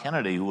John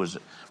Kennedy, who was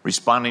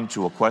responding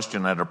to a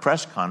question at a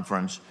press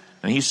conference,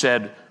 and he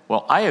said,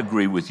 "Well, I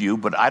agree with you,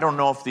 but I don't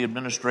know if the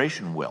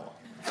administration will."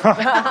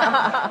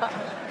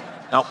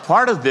 Now,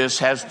 part of this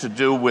has to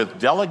do with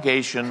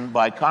delegation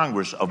by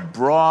Congress of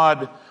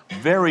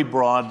very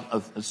broad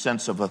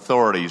sense of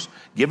authorities,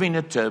 giving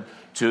it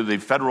to the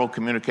Federal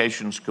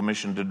Communications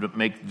Commission to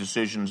make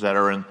decisions that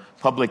are in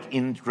public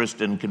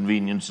interest and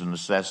convenience and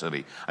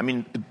necessity. I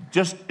mean,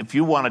 just if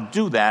you want to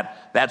do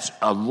that, that's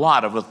a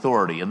lot of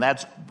authority, and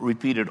that's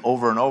repeated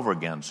over and over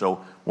again.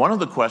 So one of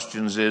the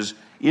questions is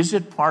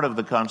it part of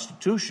the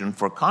Constitution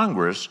for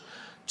Congress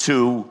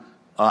to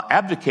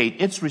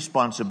abdicate its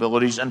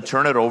responsibilities and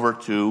turn it over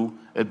to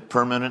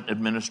permanent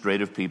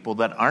administrative people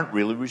that aren't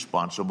really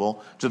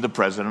responsible to the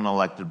president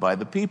elected by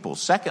the people?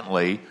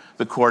 Secondly,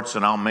 the courts,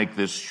 and I'll make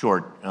this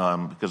short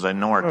because I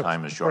know our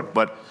time is short,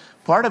 but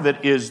part of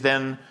it is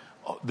then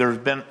there's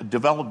been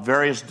developed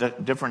various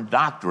different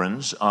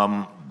doctrines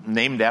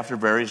named after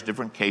various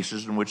different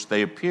cases in which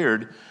they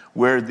appeared,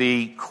 where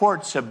the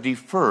courts have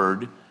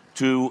deferred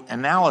to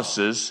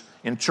analysis,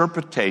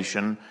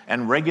 interpretation,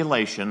 and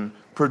regulation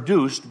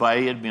produced by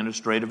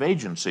administrative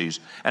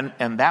agencies.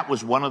 And that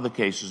was one of the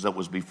cases that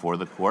was before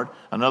the court.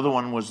 Another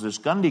one was this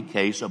Gundy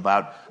case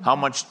about how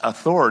much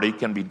authority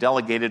can be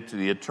delegated to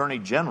the Attorney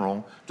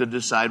General to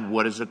decide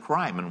what is a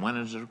crime and when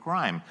is it a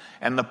crime.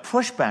 And the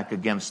pushback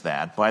against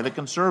that by the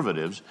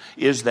conservatives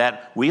is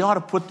that we ought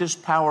to put this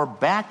power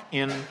back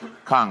in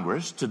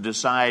Congress to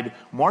decide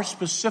more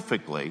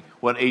specifically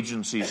what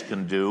agencies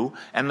can do,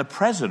 and the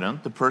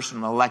president, the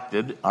person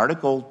elected,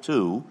 Article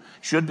 2,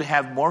 should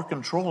have more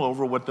control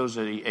over what those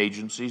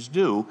agencies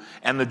do,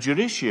 and the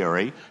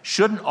judiciary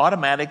shouldn't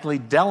automatically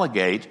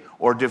delegate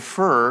or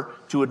defer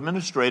to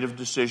administrative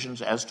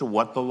decisions as to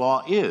what the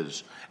law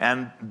is.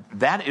 And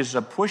that is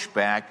a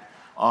pushback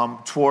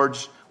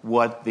towards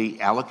what the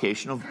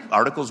allocation of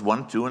Articles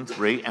 1, 2, and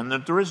 3, and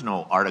that there is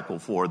no Article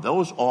 4.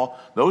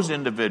 Those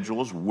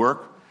individuals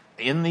work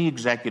in the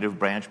executive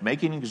branch,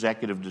 making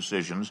executive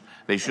decisions.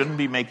 They shouldn't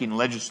be making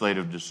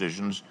legislative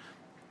decisions,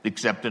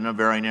 except in a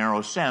very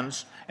narrow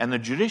sense. And the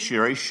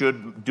judiciary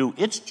should do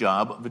its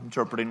job of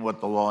interpreting what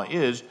the law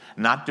is,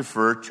 not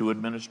defer to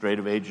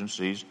administrative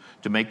agencies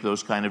to make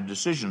those kind of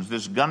decisions.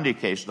 This Gundy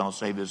case, and I'll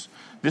say this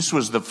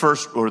was the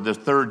first or the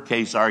third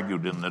case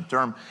argued in the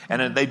term,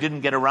 and they didn't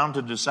get around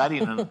to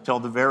deciding it until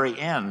the very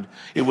end.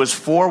 It was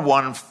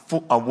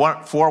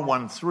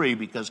 4-1-3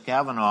 because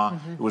Kavanaugh,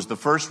 it was the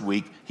first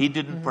week, he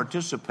didn't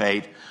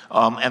participate.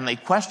 And the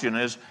question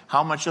is,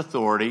 how much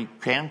authority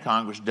can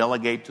Congress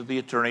delegate to the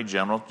Attorney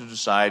General to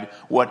decide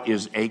what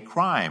is a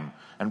crime?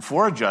 And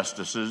 4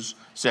 justices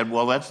said,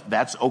 well,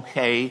 that's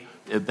okay.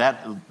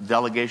 That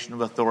delegation of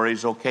authority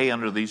is okay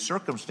under these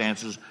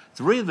circumstances.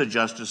 3 of the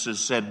justices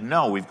said,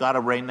 no, we've got to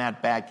rein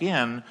that back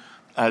in.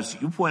 As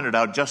you pointed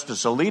out,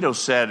 Justice Alito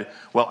said,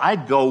 well,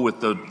 I'd go with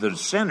the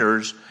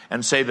dissenters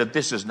and say that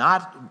this is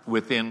not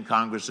within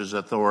Congress's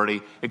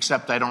authority,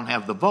 except I don't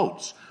have the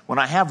votes. When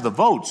I have the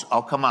votes,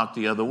 I'll come out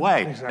the other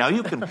way. Exactly. Now,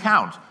 you can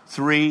count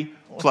 3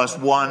 plus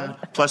 1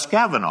 plus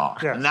Kavanaugh,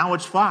 yes. And now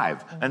it's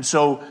 5. And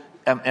so,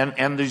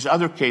 and these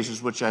other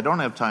cases, which I don't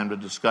have time to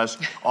discuss,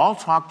 all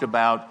talked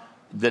about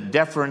the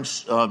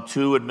deference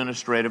to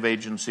administrative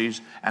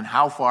agencies and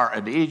how far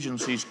the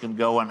agencies can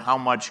go and how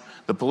much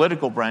the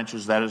political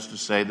branches, that is to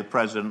say the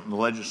president and the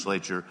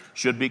legislature,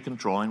 should be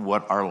controlling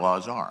what our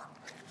laws are.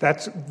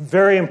 That's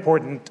very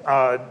important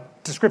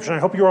description. I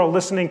hope you're all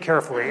listening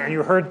carefully. And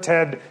you heard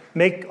Ted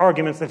make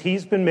arguments that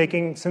he's been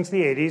making since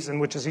the 80s, in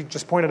which, as he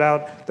just pointed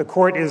out, the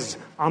court is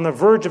on the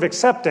verge of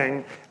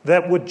accepting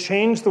that would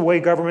change the way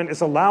government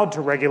is allowed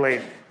to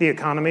regulate the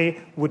economy,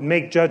 would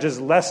make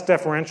judges less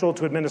deferential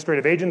to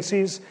administrative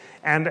agencies.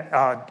 And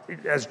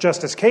as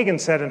Justice Kagan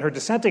said in her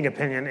dissenting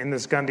opinion in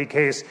this Gundy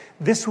case,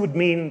 this would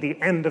mean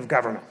the end of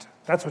government.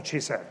 That's what she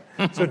said.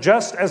 So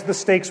just as the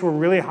stakes were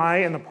really high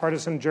in the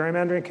partisan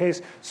gerrymandering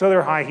case, so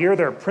they're high here.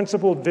 There are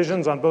principled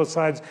visions on both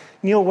sides.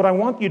 Neil, what I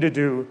want you to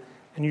do,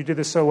 and you did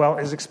this so well,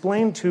 is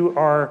explain to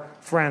our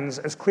friends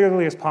as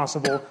clearly as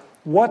possible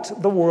what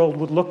the world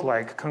would look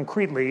like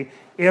concretely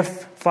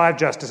if 5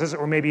 justices,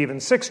 or maybe even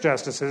 6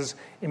 justices,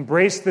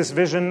 embraced this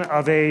vision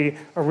of a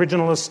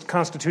originalist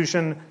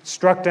constitution,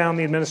 struck down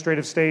the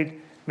administrative state,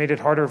 made it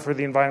harder for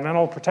the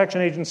Environmental Protection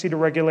Agency to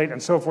regulate,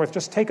 and so forth.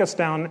 Just take us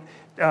down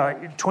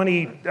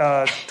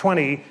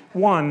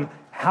 2021,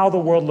 how the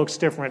world looks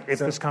different if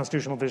this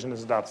constitutional vision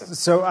is adopted.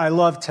 So I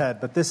love Ted,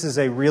 but this is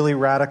a really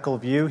radical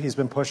view. He's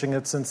been pushing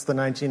it since the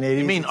 1980s.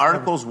 You mean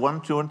Articles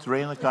 1, 2, and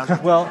 3 in the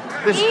Constitution?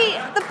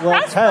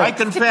 Ted, I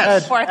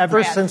confess. Ted,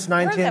 ever since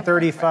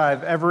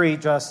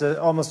 1935,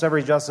 almost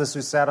every justice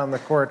who sat on the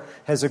court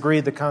has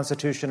agreed the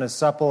Constitution is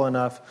supple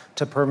enough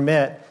to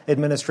permit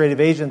administrative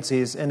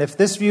agencies. And if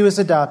this view is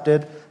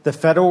adopted, the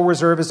Federal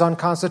Reserve is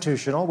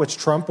unconstitutional, which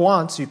Trump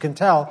wants, you can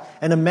tell.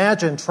 And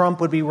imagine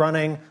Trump would be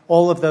running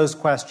all of those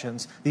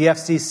questions. The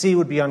FCC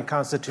would be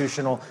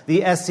unconstitutional.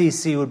 The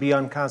SEC would be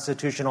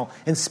unconstitutional.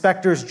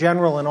 Inspectors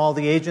General and all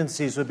the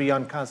agencies would be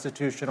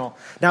unconstitutional.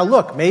 Now,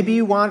 look, maybe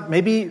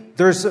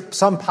there's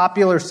some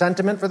popular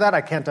sentiment for that.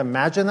 I can't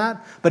imagine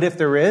that. But if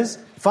there is,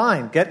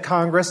 fine. Get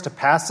Congress to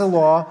pass a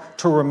law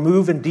to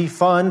remove and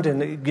defund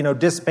and,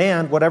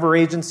 disband whatever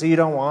agency you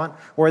don't want,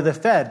 or the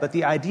Fed. But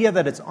the idea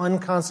that it's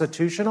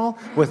unconstitutional,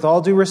 with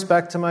all due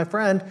respect to my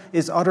friend,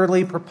 is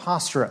utterly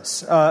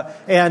preposterous.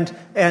 And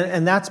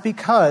that's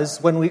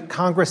because when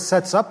Congress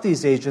sets up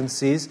these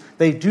agencies,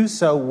 they do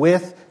so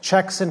with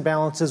checks and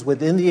balances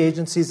within the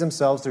agencies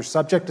themselves. They're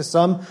subject to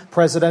some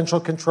presidential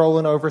control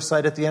and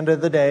oversight at the end of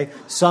the day,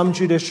 some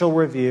judicial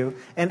review.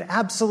 And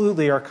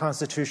absolutely our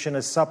Constitution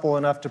is supple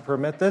enough to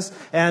permit this.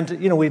 And,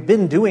 we've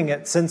been doing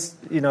it since,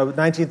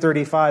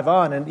 1935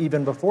 on and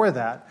even before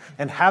that,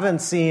 and haven't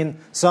seen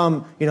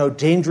some,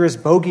 dangerous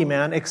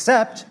bogeyman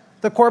except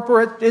the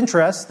corporate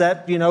interests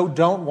that,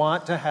 don't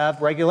want to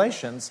have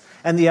regulations.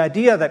 And the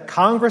idea that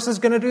Congress is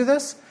going to do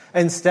this,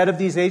 instead of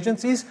these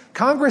agencies,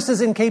 Congress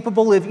is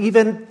incapable of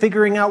even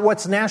figuring out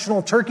what's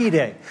National Turkey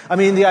Day. I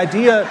mean, the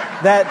idea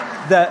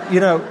that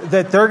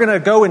they're going to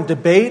go and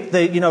debate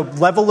the,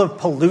 level of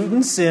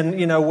pollutants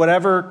in,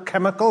 whatever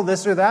chemical,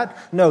 this or that.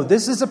 No,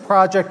 this is a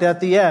project at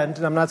the end,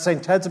 and I'm not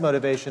saying Ted's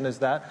motivation is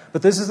that,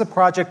 but this is a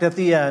project at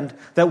the end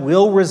that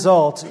will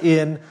result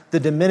in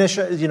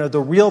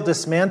the real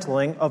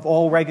dismantling of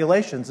all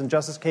regulations. And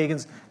Justice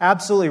Kagan's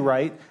absolutely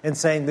right in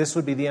saying this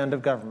would be the end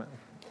of government.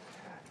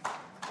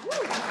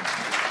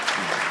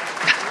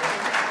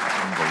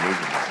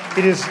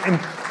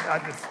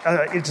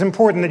 It's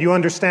important that you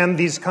understand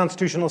these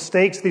constitutional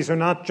stakes. These are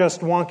not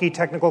just wonky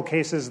technical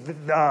cases,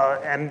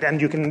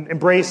 and you can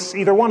embrace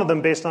either one of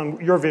them based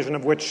on your vision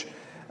of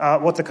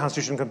what the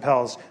Constitution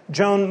compels.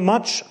 Joan,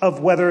 much of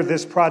whether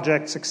this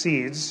project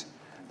succeeds,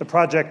 the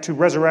project to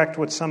resurrect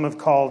what some have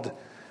called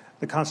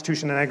the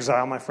Constitution in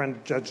exile, my friend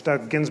Judge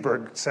Doug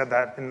Ginsburg said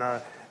that in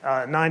the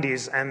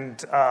 90s,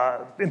 and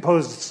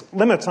imposed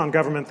limits on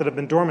government that have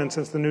been dormant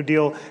since the New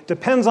Deal,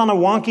 depends on a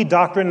wonky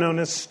doctrine known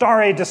as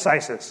stare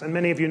decisis. And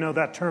many of you know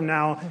that term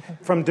now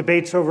from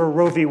debates over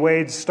Roe v.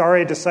 Wade.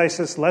 Stare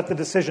decisis, let the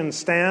decision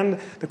stand.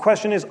 The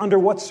question is, under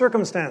what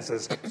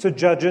circumstances should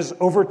judges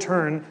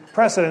overturn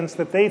precedents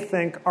that they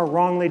think are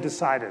wrongly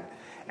decided?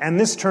 And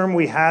this term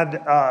we had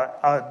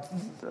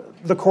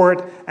the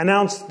court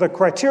announce the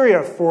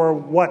criteria for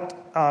what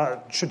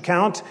should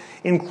count,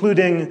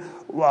 including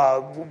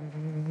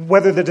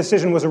whether the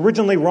decision was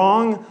originally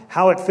wrong,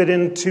 how it fit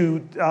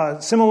into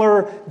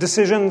similar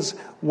decisions,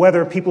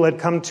 whether people had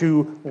come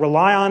to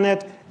rely on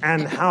it,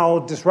 and how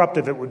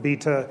disruptive it would be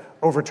to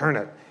overturn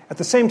it. At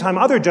the same time,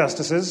 other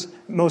justices,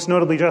 most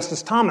notably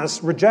Justice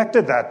Thomas,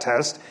 rejected that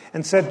test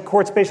and said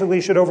courts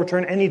basically should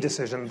overturn any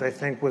decision they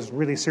think was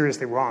really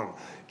seriously wrong.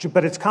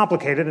 But it's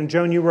complicated, and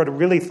Joan, you wrote a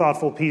really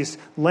thoughtful piece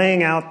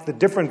laying out the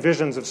different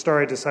visions of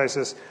stare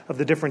decisis of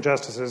the different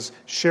justices.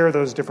 Share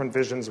those different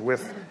visions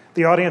with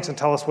the audience and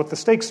tell us what the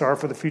stakes are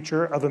for the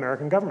future of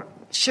American government.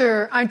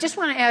 Sure. I just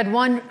want to add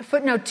one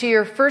footnote to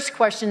your first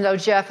question, though,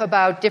 Jeff,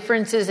 about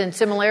differences and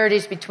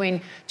similarities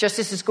between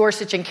Justices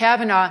Gorsuch and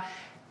Kavanaugh.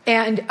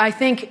 And I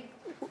think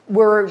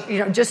we're,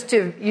 just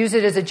to use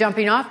it as a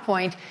jumping off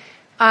point,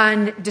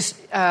 on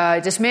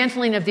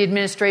dismantling of the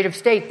administrative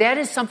state, that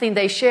is something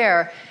they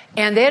share.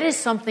 And that is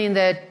something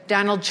that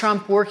Donald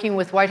Trump, working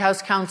with White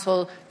House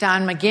counsel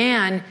Don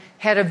McGahn,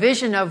 had a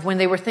vision of when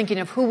they were thinking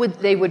of who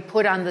they would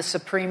put on the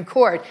Supreme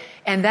Court.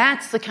 And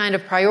that's the kind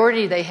of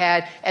priority they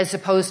had, as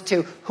opposed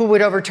to who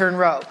would overturn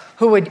Roe,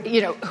 who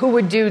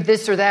would do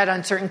this or that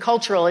on certain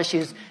cultural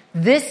issues.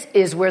 This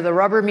is where the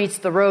rubber meets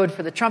the road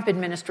for the Trump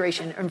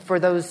administration and for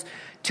those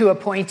two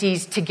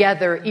appointees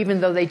together, even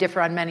though they differ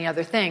on many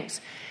other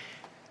things.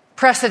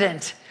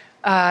 Precedent.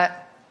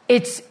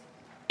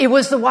 It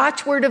was the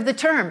watchword of the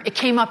term. It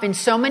came up in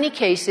so many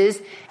cases,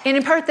 and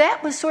in part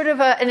that was sort of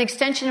an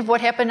extension of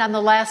what happened on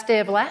the last day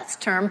of last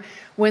term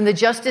when the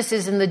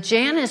justices in the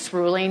Janus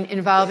ruling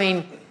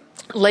involving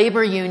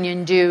labor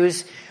union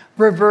dues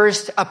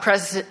reversed a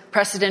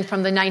precedent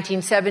from the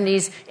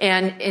 1970s,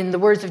 and in the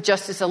words of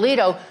Justice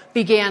Alito,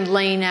 began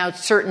laying out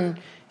certain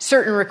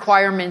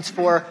requirements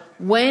for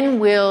when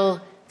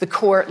will the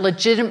court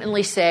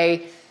legitimately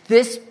say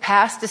this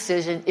past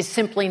decision is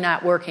simply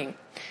not working.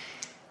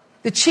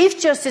 The Chief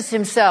Justice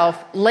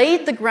himself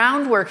laid the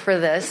groundwork for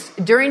this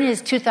during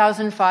his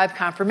 2005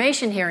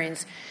 confirmation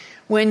hearings,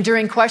 when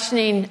during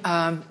questioning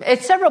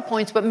at several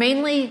points, but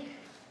mainly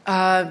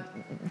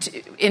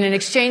in an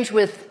exchange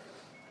with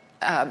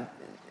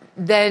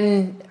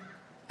then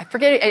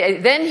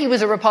he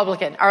was a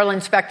Republican,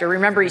 Arlen Specter.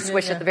 Remember, he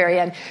switched at the very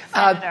end.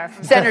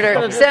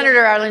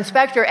 Senator Arlen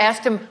Specter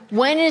asked him,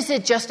 when is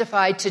it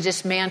justified to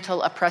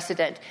dismantle a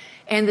precedent?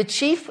 And the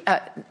Chief,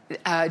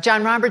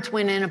 John Roberts,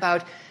 went in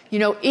about,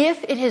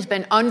 if it has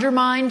been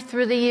undermined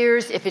through the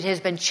years, if it has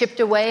been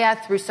chipped away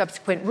at through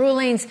subsequent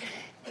rulings,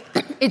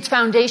 its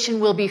foundation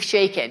will be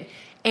shaken.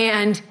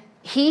 And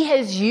he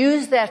has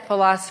used that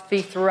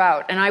philosophy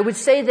throughout. And I would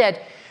say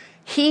that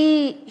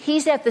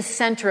he's at the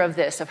center of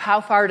this, of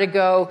how far to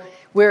go,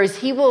 whereas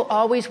he will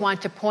always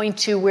want to point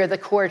to where the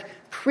court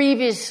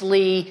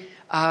previously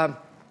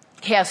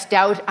cast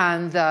doubt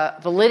on the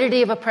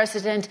validity of a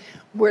precedent,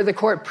 where the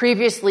court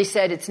previously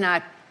said it's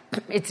not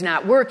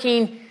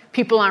working,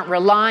 people aren't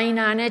relying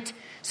on it.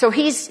 So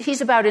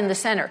he's about in the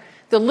center.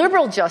 The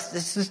liberal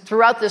justices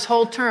throughout this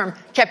whole term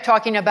kept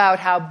talking about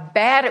how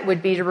bad it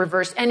would be to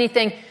reverse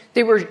anything.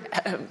 They were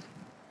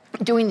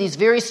doing these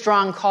very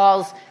strong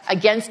calls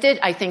against it.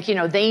 I think,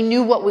 they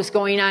knew what was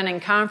going on in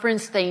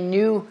conference. They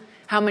knew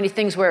how many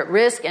things were at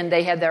risk, and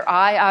they had their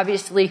eye,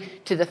 obviously,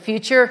 to the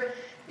future.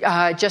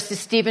 Justice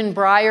Stephen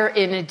Breyer,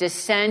 in a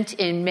dissent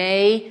in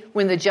May,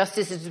 when the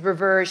justices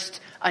reversed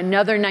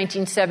another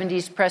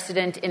 1970s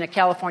precedent in a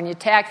California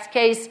tax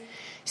case,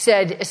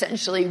 said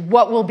essentially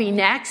what will be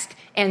next,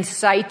 and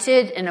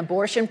cited an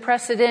abortion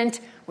precedent,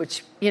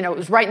 which, it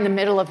was right in the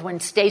middle of when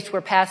states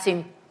were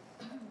passing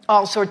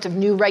all sorts of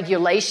new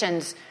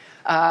regulations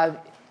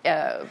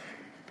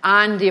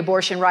on the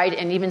abortion right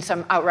and even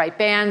some outright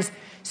bans.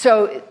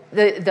 So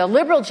the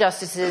liberal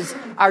justices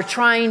are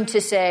trying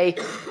to say,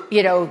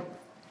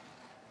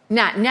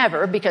 not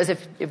never, because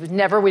if it was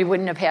never, we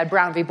wouldn't have had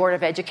Brown v. Board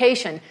of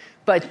Education,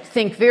 but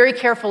think very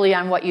carefully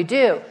on what you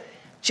do.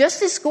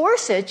 Justice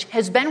Gorsuch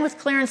has been with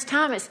Clarence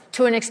Thomas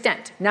to an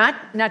extent, not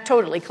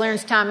totally.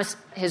 Clarence Thomas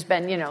has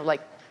been,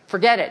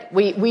 forget it.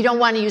 We don't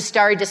want to use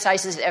stare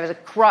decisis as a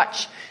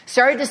crutch.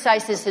 Stare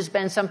decisis has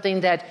been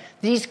something that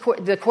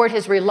the court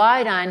has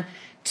relied on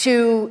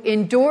to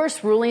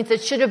endorse rulings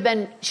that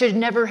should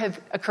never have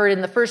occurred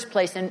in the first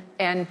place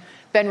and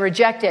been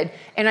rejected.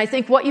 And I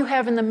think what you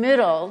have in the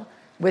middle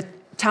with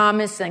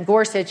Thomas and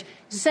Gorsuch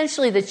is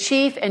essentially the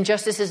Chief and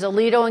Justices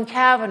Alito and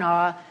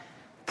Kavanaugh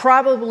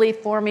probably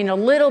forming a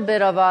little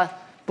bit of a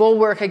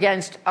bulwark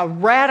against a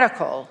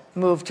radical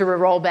move to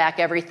roll back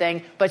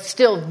everything, but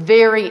still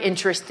very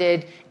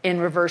interested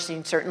in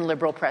reversing certain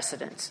liberal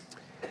precedents.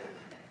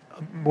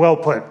 Well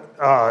put.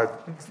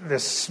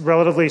 This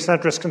relatively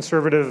centrist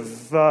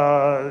conservative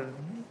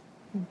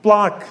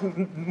bloc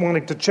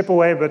wanting to chip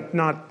away but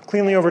not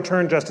cleanly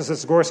overturn,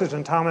 Justices Gorsuch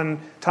and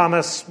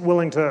Thomas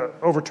willing to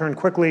overturn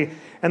quickly,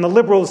 and the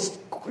liberals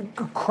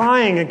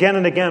crying again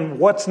and again,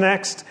 what's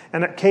next?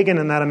 And Kagan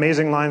in that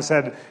amazing line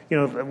said,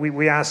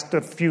 we asked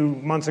a few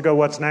months ago,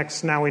 what's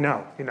next? Now we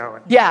know.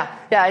 Yeah,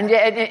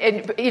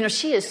 and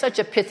she is such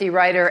a pithy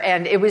writer,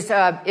 and it was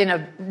in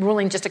a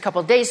ruling just a couple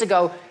of days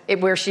ago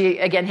where she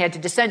again had to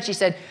dissent. She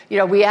said,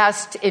 we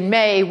asked in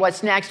May,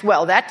 what's next?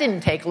 Well, that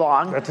didn't take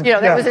long.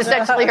 That was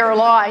essentially her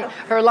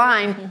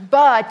line.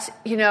 But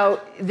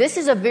this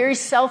is a very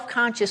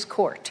self-conscious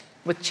court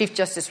with Chief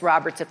Justice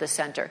Roberts at the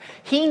center.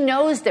 He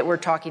knows that we're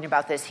talking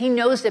about this. He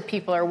knows that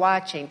people are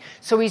watching.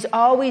 So he's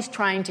always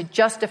trying to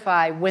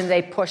justify when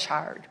they push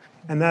hard.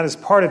 And that is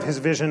part of his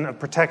vision of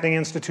protecting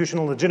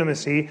institutional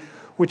legitimacy,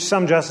 which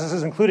some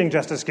justices, including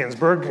Justice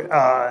Ginsburg,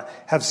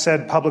 have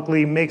said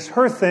publicly makes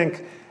her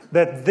think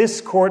that this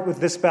court with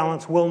this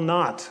balance will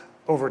not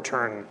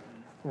overturn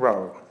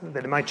Roe.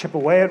 That it might chip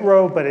away at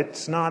Roe, but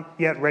it's not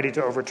yet ready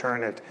to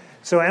overturn it.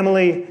 So,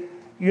 Emily,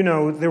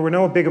 there were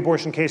no big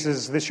abortion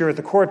cases this year at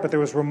the court, but there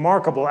was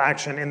remarkable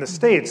action in the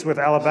states with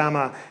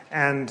Alabama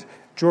and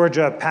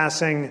Georgia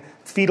passing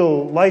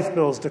fetal life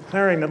bills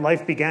declaring that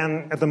life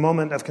began at the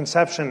moment of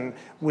conception,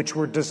 which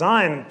were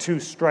designed to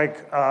strike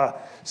a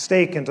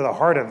stake into the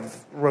heart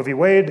of Roe v.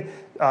 Wade.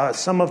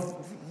 Some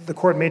of the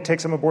court may take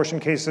some abortion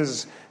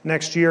cases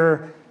next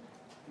year.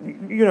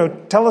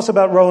 Tell us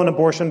about Roe and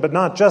abortion, but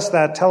not just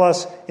that. Tell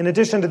us, in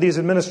addition to these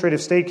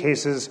administrative state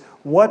cases,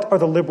 what are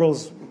the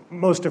liberals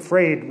most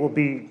afraid will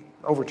be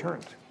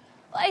overturned?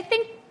 Well, I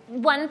think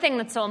one thing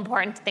that's so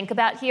important to think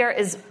about here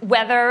is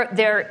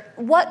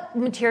what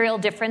material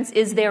difference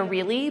is there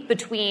really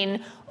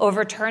between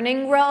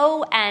overturning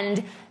Roe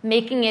and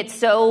making it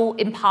so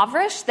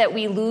impoverished that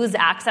we lose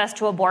access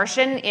to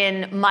abortion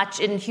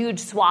in huge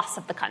swaths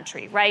of the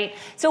country, right?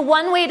 So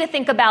one way to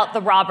think about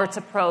the Roberts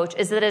approach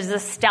is that it is a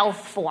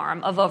stealth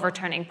form of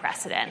overturning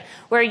precedent,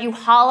 where you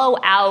hollow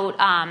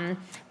out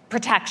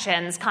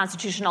protections,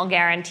 constitutional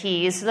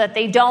guarantees, so that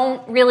they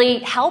don't really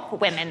help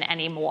women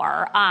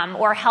anymore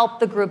or help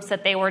the groups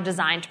that they were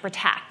designed to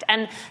protect.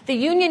 And the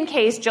union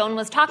case Joan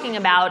was talking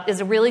about is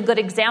a really good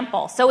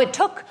example. So it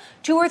took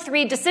 2 or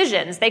 3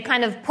 decisions. They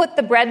kind of put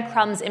the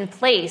breadcrumbs in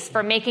place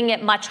for making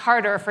it much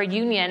harder for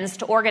unions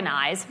to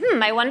organize.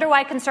 I wonder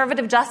why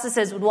conservative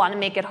justices would want to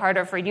make it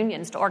harder for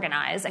unions to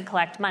organize and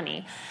collect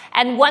money.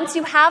 And once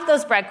you have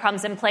those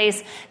breadcrumbs in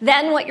place,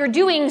 then what you're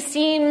doing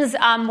seems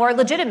more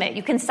legitimate.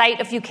 You can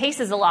cite a few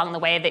cases along the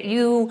way that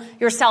you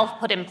yourself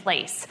put in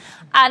place.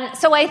 And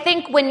so I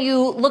think when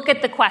you look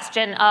at the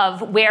question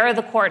of where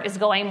the court is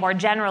going more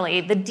generally,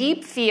 the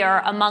deep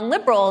fear among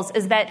liberals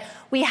is that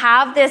we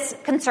have this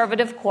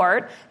conservative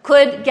court,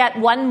 could get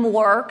one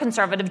more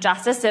conservative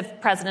justice if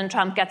President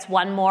Trump gets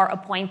one more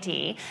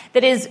appointee,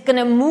 that is going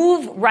to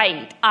move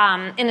right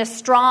in a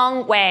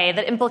strong way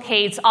that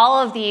implicates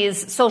all of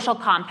these social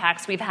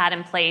compacts we've had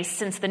in place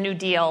since the New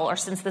Deal or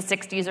since the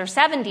 60s or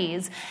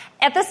 70s,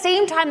 at the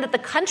same time that the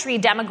country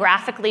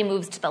demographically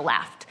moves to the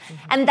left.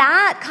 And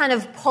that kind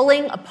of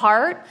pulling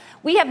apart,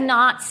 we have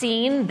not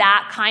seen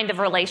that kind of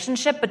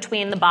relationship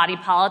between the body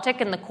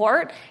politic and the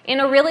court in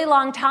a really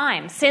long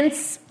time,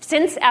 since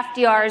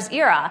FDR's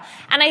era.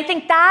 And I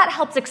think that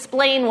helps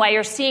explain why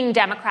you're seeing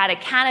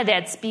Democratic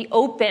candidates be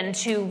open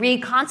to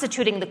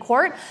reconstituting the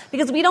court,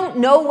 because we don't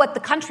know what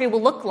the country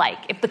will look like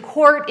if the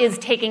court is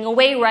taking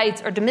away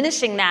rights or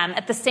diminishing them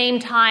at the same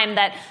time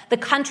that the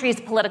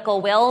country's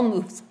political will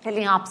moves in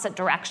the opposite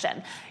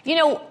direction.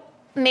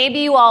 Maybe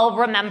you all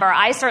remember,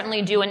 I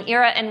certainly do, an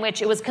era in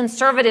which it was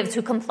conservatives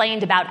who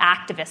complained about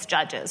activist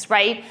judges,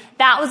 right?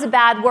 That was a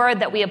bad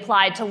word that we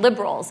applied to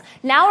liberals.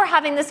 Now we're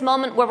having this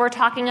moment where we're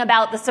talking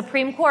about the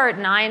Supreme Court,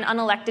 9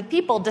 unelected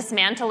people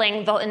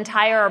dismantling the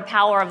entire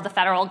power of the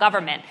federal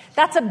government.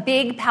 That's a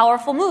big,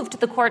 powerful move to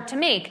the court to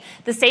make.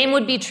 The same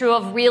would be true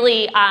of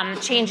really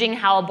changing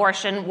how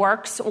abortion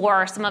works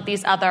or some of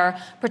these other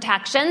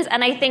protections.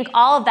 And I think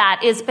all of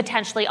that is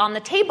potentially on the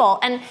table.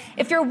 And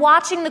if you're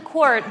watching the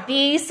court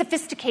be sophisticated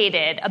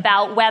sophisticated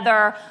about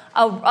whether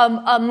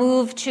a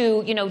move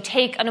to,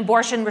 take an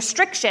abortion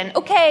restriction.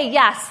 Okay,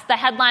 yes, the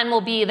headline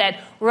will be that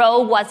Roe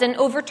wasn't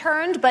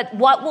overturned, but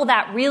what will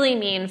that really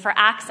mean for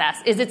access?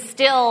 Is it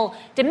still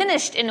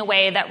diminished in a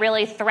way that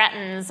really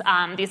threatens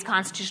these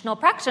constitutional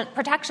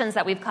protections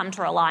that we've come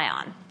to rely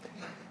on?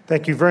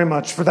 Thank you very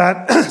much for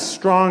that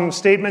strong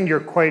statement. You're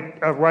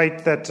quite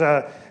right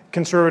that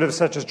conservatives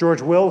such as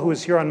George Will, who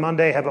is here on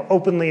Monday, have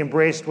openly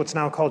embraced what's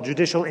now called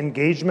judicial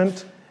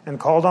engagement and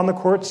called on the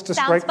courts to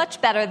strike. Sounds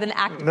much better than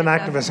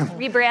activism.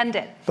 Rebrand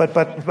it.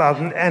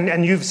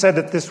 And you've said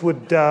that this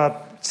would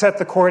set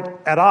the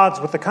court at odds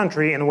with the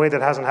country in a way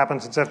that hasn't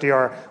happened since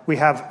FDR. We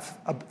have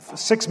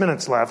 6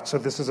 minutes left, so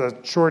this is a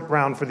short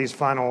round for these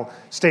final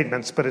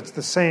statements, but it's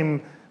the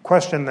same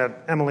question that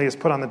Emily has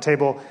put on the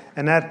table,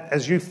 and that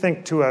as you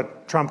think to a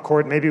Trump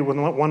court, maybe with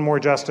one more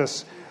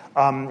justice,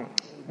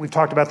 we've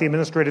talked about the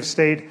administrative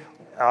state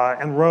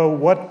and Roe.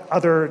 What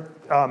other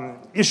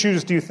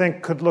issues do you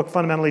think could look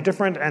fundamentally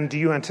different, and do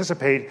you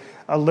anticipate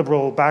a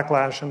liberal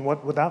backlash, and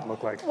what would that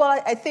look like?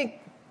 Well, I think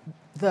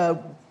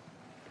the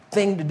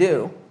thing to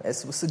do,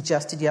 as was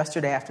suggested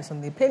yesterday after some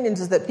of the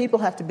opinions, is that people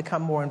have to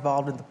become more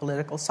involved in the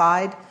political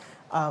side.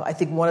 I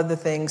think one of the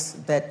things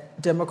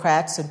that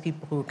Democrats and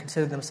people who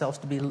consider themselves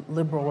to be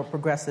liberal or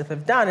progressive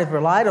have done is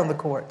relied on the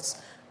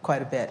courts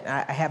quite a bit.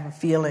 I have a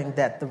feeling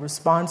that the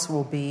response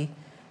will be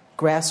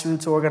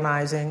grassroots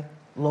organizing,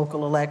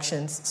 local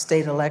elections,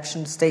 state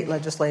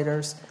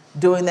legislators,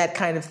 doing that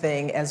kind of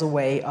thing as a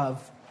way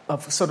of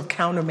sort of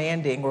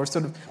countermanding or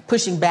sort of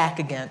pushing back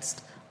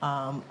against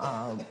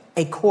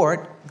a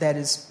court that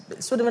is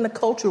sort of in a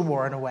culture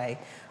war in a way.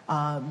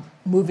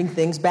 Moving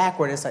things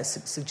backward, as I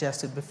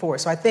suggested before.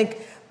 So I think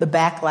the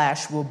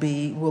backlash will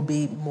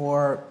be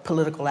more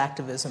political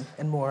activism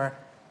and more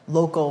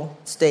local,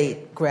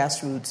 state,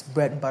 grassroots,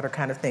 bread and butter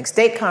kind of thing.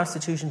 State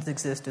constitutions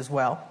exist as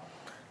well,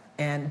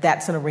 and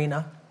that's an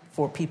arena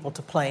for people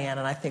to play in,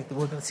 and I think that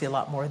we're going to see a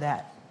lot more of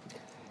that.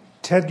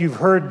 Ted, you've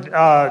heard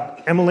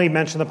Emily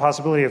mention the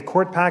possibility of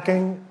court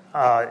packing.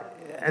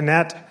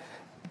 Annette,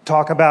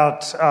 talk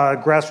about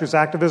grassroots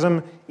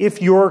activism.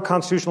 If your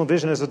constitutional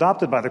vision is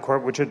adopted by the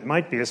court, which it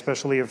might be,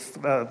 especially if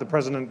the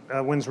president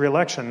wins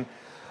re-election,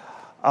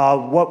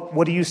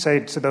 what do you say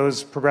to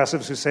those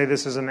progressives who say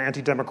this is an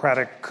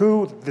anti-democratic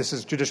coup, this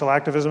is judicial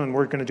activism, and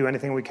we're going to do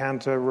anything we can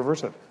to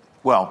reverse it?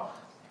 Well,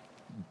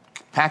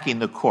 packing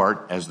the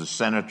court, as the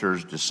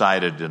senators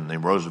decided in the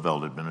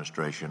Roosevelt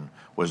administration,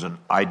 was an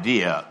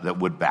idea that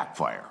would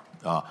backfire,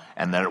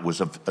 and that it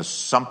was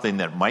something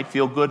that might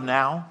feel good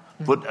now.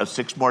 Put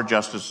 6 more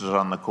justices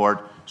on the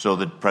court so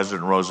that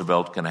President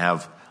Roosevelt can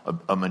have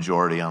a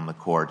majority on the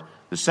court.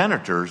 The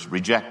senators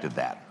rejected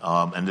that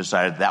and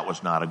decided that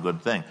was not a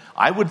good thing.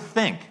 I would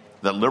think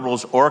that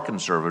liberals or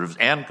conservatives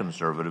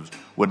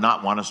would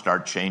not want to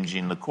start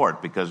changing the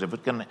court, because if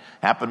it can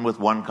happen with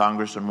one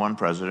Congress and one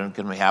president,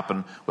 it can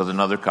happen with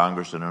another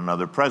Congress and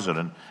another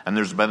president. And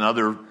there's been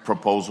other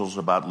proposals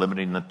about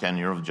limiting the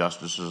tenure of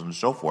justices and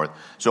so forth.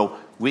 So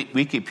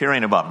we keep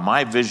hearing about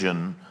my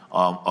vision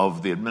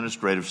of the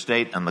administrative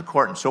state and the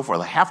court and so forth.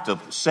 I have to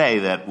say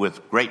that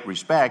with great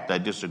respect, I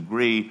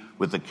disagree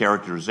with the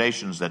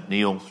characterizations that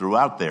Neil threw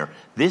out there.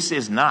 This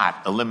is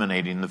not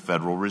eliminating the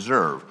Federal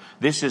Reserve.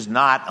 This is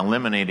not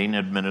eliminating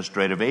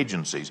administrative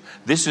agencies.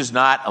 This is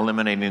not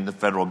eliminating the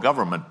federal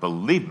government.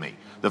 Believe me,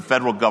 the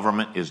federal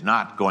government is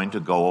not going to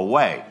go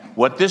away.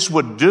 What this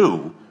would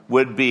do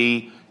would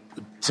be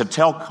to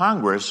tell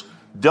Congress,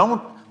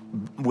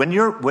 when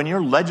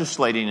you're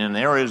legislating in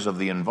areas of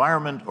the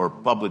environment or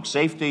public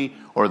safety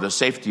or the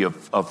safety of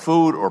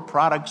food or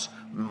products,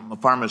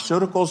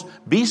 pharmaceuticals,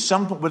 be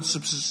somewhat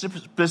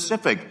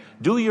specific.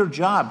 Do your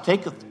job.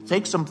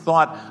 Take some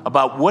thought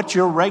about what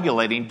you're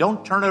regulating.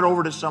 Don't turn it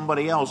over to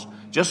somebody else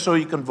just so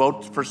you can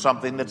vote for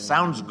something that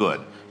sounds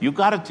good. You've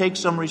got to take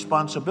some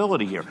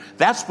responsibility here.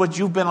 That's what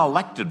you've been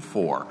elected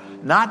for,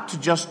 not to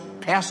just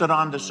pass it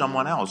on to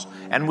someone else.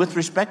 And with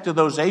respect to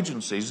those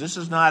agencies, this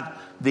is not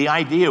the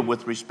idea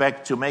with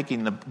respect to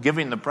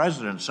giving the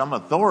president some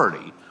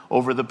authority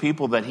over the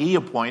people that he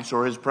appoints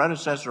or his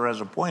predecessor has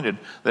appointed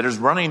that is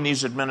running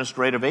these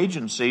administrative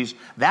agencies.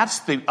 That's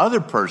the other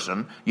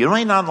person. You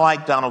may not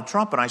like Donald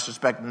Trump, and I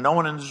suspect no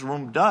one in this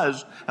room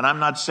does, and I'm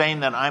not saying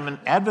that I'm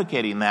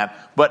advocating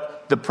that, but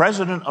the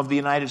President of the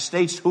United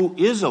States, who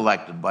is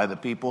elected by the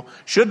people,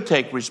 should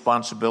take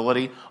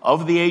responsibility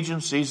of the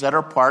agencies that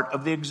are part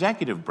of the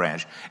executive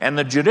branch. And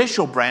the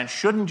judicial branch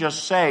shouldn't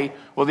just say,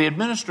 well, the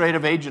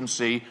administrative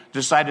agency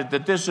decided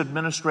that this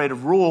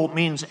administrative rule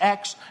means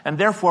X, and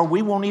therefore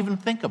we won't even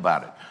think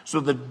about it.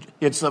 So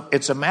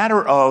it's a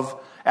matter of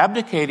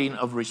abdicating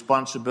of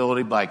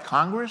responsibility by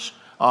Congress,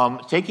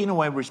 taking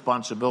away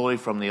responsibility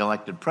from the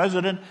elected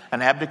president,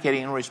 and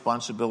abdicating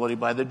responsibility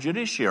by the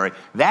judiciary.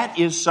 That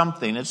is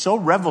something that's so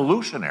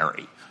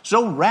revolutionary,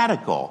 so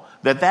radical,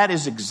 that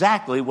is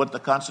exactly what the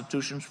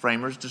Constitution's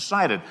framers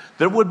decided.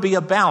 There would be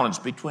a balance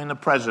between the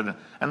president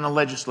and the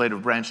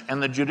legislative branch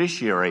and the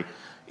judiciary.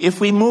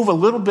 If we move a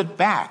little bit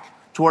back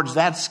towards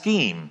that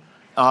scheme,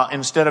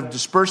 instead of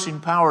dispersing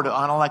power to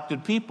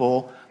unelected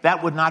people,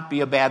 that would not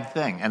be a bad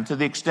thing. And to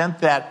the extent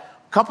that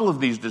a couple of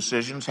these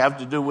decisions have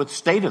to do with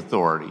state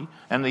authority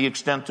and the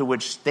extent to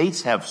which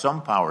states have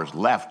some powers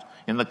left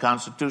in the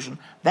Constitution,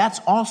 that's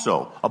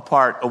also a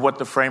part of what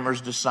the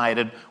framers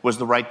decided was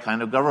the right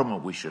kind of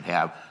government we should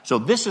have. So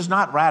this is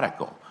not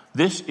radical.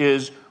 This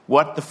is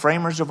what the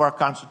framers of our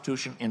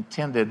Constitution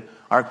intended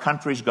our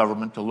country's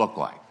government to look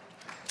like.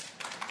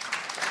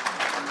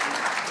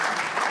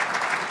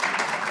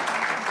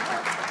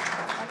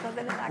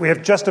 We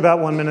have just about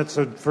 1 minute,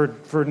 so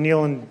for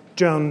Neil and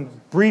Joan,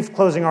 brief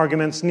closing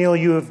arguments. Neil,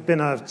 you have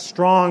been a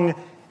strong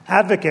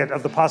advocate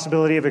of the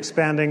possibility of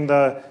expanding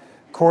the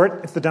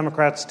court if the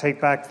Democrats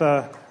take back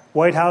the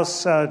White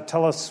House.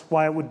 Tell us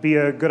why it would be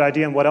a good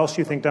idea and what else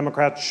you think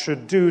Democrats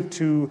should do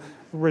to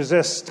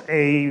resist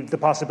the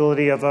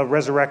possibility of a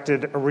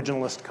resurrected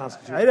originalist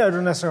constitution. I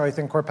don't necessarily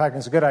think court packing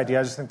is a good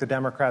idea. I just think the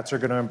Democrats are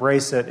going to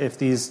embrace it if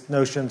these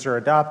notions are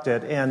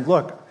adopted. And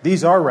look,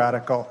 these are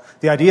radical.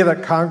 The idea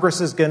that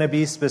Congress is going to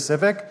be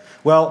specific,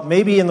 well,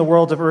 maybe in the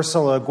world of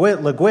Ursula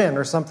Le Guin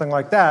or something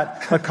like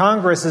that, but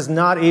Congress is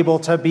not able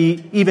to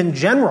be even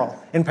general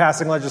in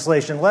passing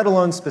legislation, let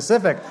alone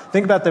specific.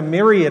 Think about the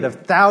myriad of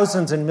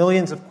thousands and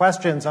millions of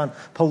questions on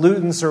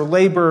pollutants or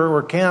labor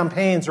or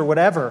campaigns or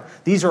whatever.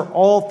 These are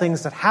all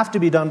things that have to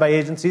be done by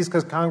agencies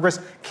because Congress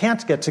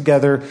can't get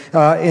together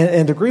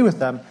and agree with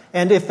them.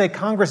 And if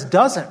Congress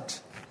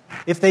doesn't,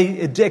 if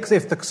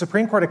the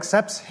Supreme Court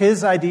accepts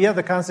his idea of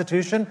the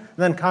Constitution, and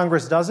then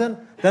Congress doesn't,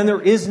 then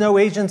there is no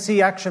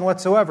agency action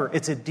whatsoever.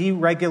 It's a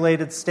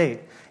deregulated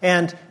state.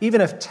 And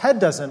even if Ted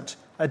doesn't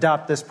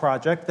adopt this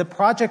project, the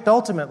project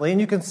ultimately,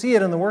 and you can see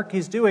it in the work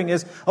he's doing,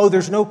 is,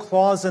 there's no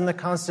clause in the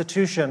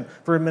Constitution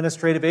for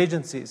administrative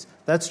agencies.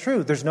 That's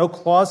true. There's no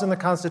clause in the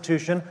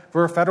Constitution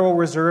for a Federal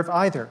Reserve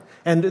either.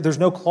 And there's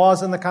no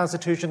clause in the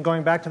Constitution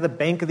going back to the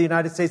Bank of the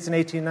United States in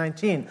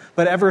 1819.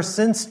 But ever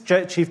since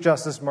Chief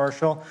Justice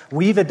Marshall,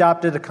 we've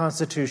adopted a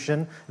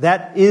Constitution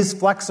that is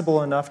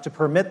flexible enough to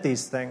permit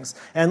these things.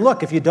 And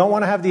look, if you don't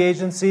want to have the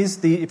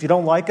agencies, if you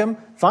don't like them,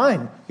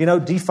 fine.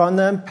 Defund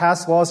them,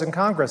 pass laws in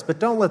Congress. But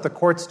don't let the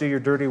courts do your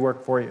dirty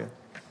work for you.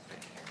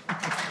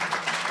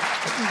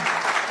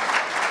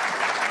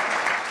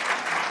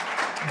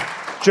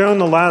 Joan,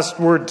 the last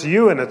word to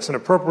you, and it's an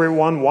appropriate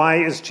one.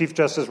 Why is Chief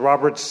Justice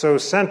Roberts so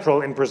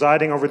central in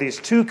presiding over these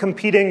two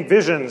competing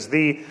visions,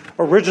 the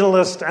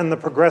originalist and the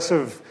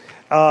progressive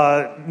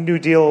New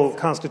Deal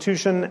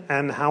Constitution,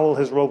 and how will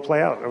his role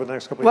play out over the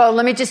next couple of years? Well,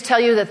 let me just tell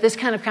you that this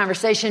kind of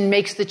conversation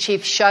makes the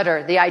chief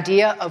shudder, the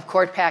idea of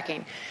court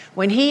packing.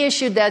 When he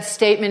issued that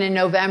statement in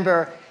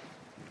November,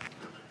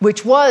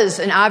 which was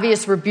an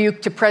obvious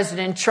rebuke to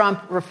President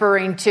Trump,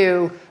 referring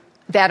to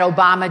that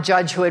Obama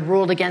judge who had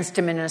ruled against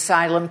him in an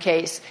asylum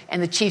case. And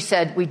the chief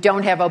said, we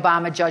don't have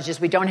Obama judges,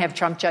 we don't have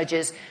Trump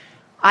judges.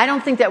 I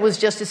don't think that was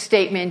just a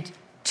statement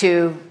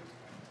to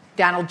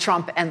Donald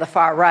Trump and the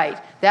far right.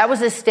 That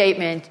was a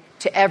statement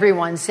to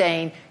everyone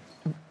saying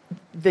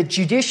the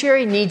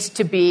judiciary needs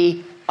to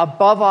be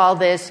above all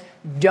this.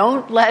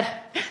 Don't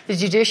let the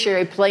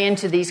judiciary play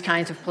into these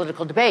kinds of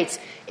political debates.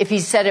 If he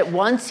said it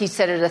once, he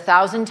said it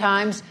 1,000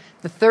 times.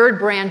 The third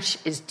branch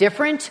is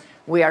different.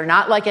 We are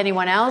not like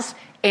anyone else.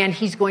 And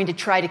he's going to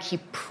try to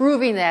keep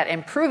proving that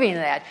and proving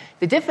that.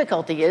 The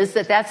difficulty is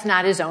that that's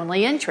not his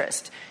only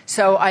interest.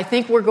 So I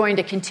think we're going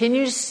to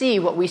continue to see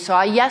what we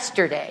saw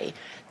yesterday,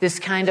 this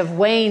kind of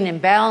weighing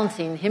and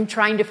balancing, him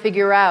trying to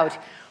figure out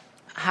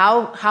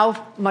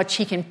how much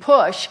he can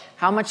push,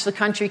 how much the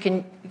country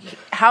can,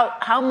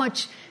 how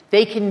much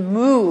they can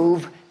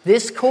move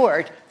this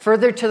court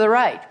further to the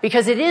right.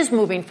 Because it is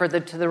moving further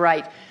to the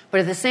right. But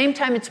at the same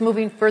time it's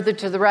moving further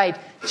to the right,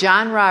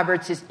 John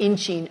Roberts is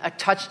inching a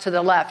touch to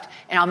the left.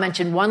 And I'll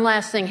mention one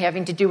last thing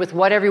having to do with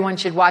what everyone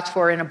should watch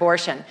for in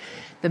abortion.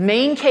 The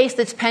main case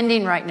that's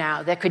pending right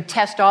now that could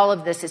test all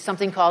of this is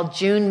something called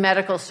June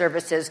Medical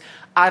Services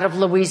out of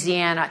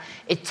Louisiana.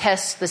 It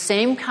tests the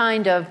same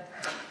kind of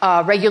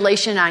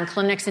regulation on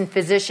clinics and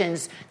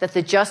physicians that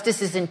the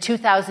justices in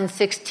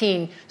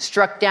 2016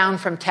 struck down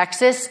from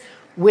Texas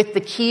with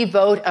the key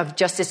vote of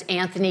Justice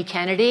Anthony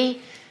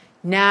Kennedy.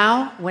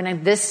 Now,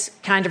 when this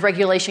kind of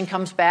regulation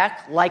comes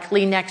back,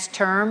 likely next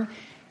term,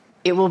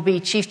 it will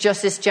be Chief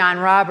Justice John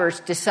Roberts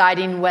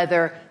deciding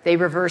whether they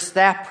reverse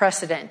that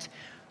precedent.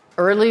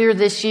 Earlier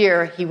this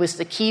year, he was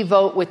the key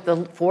vote with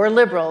the 4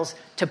 liberals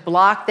to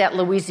block that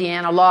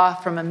Louisiana law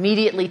from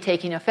immediately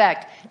taking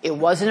effect. It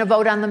wasn't a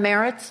vote on the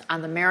merits.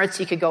 On the merits,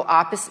 he could go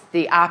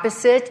the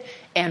opposite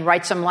and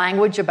write some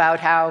language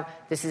about how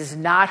this is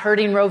not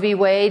hurting Roe v.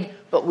 Wade,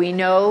 but we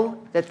know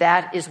that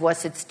that is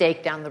what's at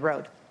stake down the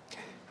road.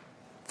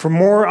 For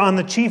more on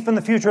the Chief and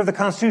the future of the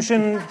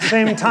Constitution,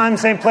 same time,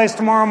 same place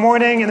tomorrow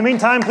morning. In the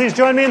meantime, please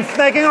join me in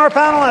thanking our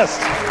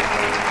panelists.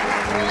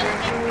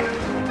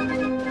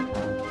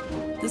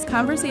 This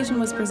conversation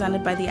was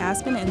presented by the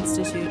Aspen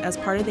Institute as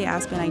part of the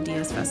Aspen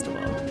Ideas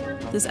Festival.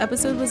 This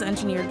episode was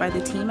engineered by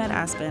the team at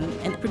Aspen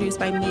and produced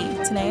by me,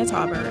 Tanea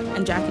Tauber,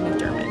 and Jackie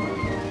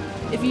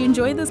McDermott. If you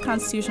enjoyed this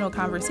constitutional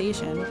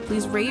conversation,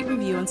 please rate,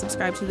 review, and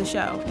subscribe to the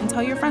show, and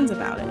tell your friends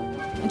about it.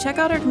 And check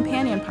out our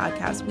companion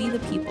podcast, We the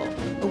People,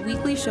 a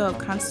weekly show of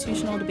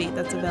constitutional debate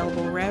that's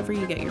available wherever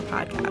you get your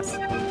podcasts.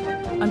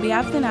 On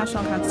behalf of the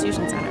National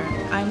Constitution Center,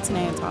 I'm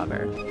Tanea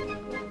Tauber.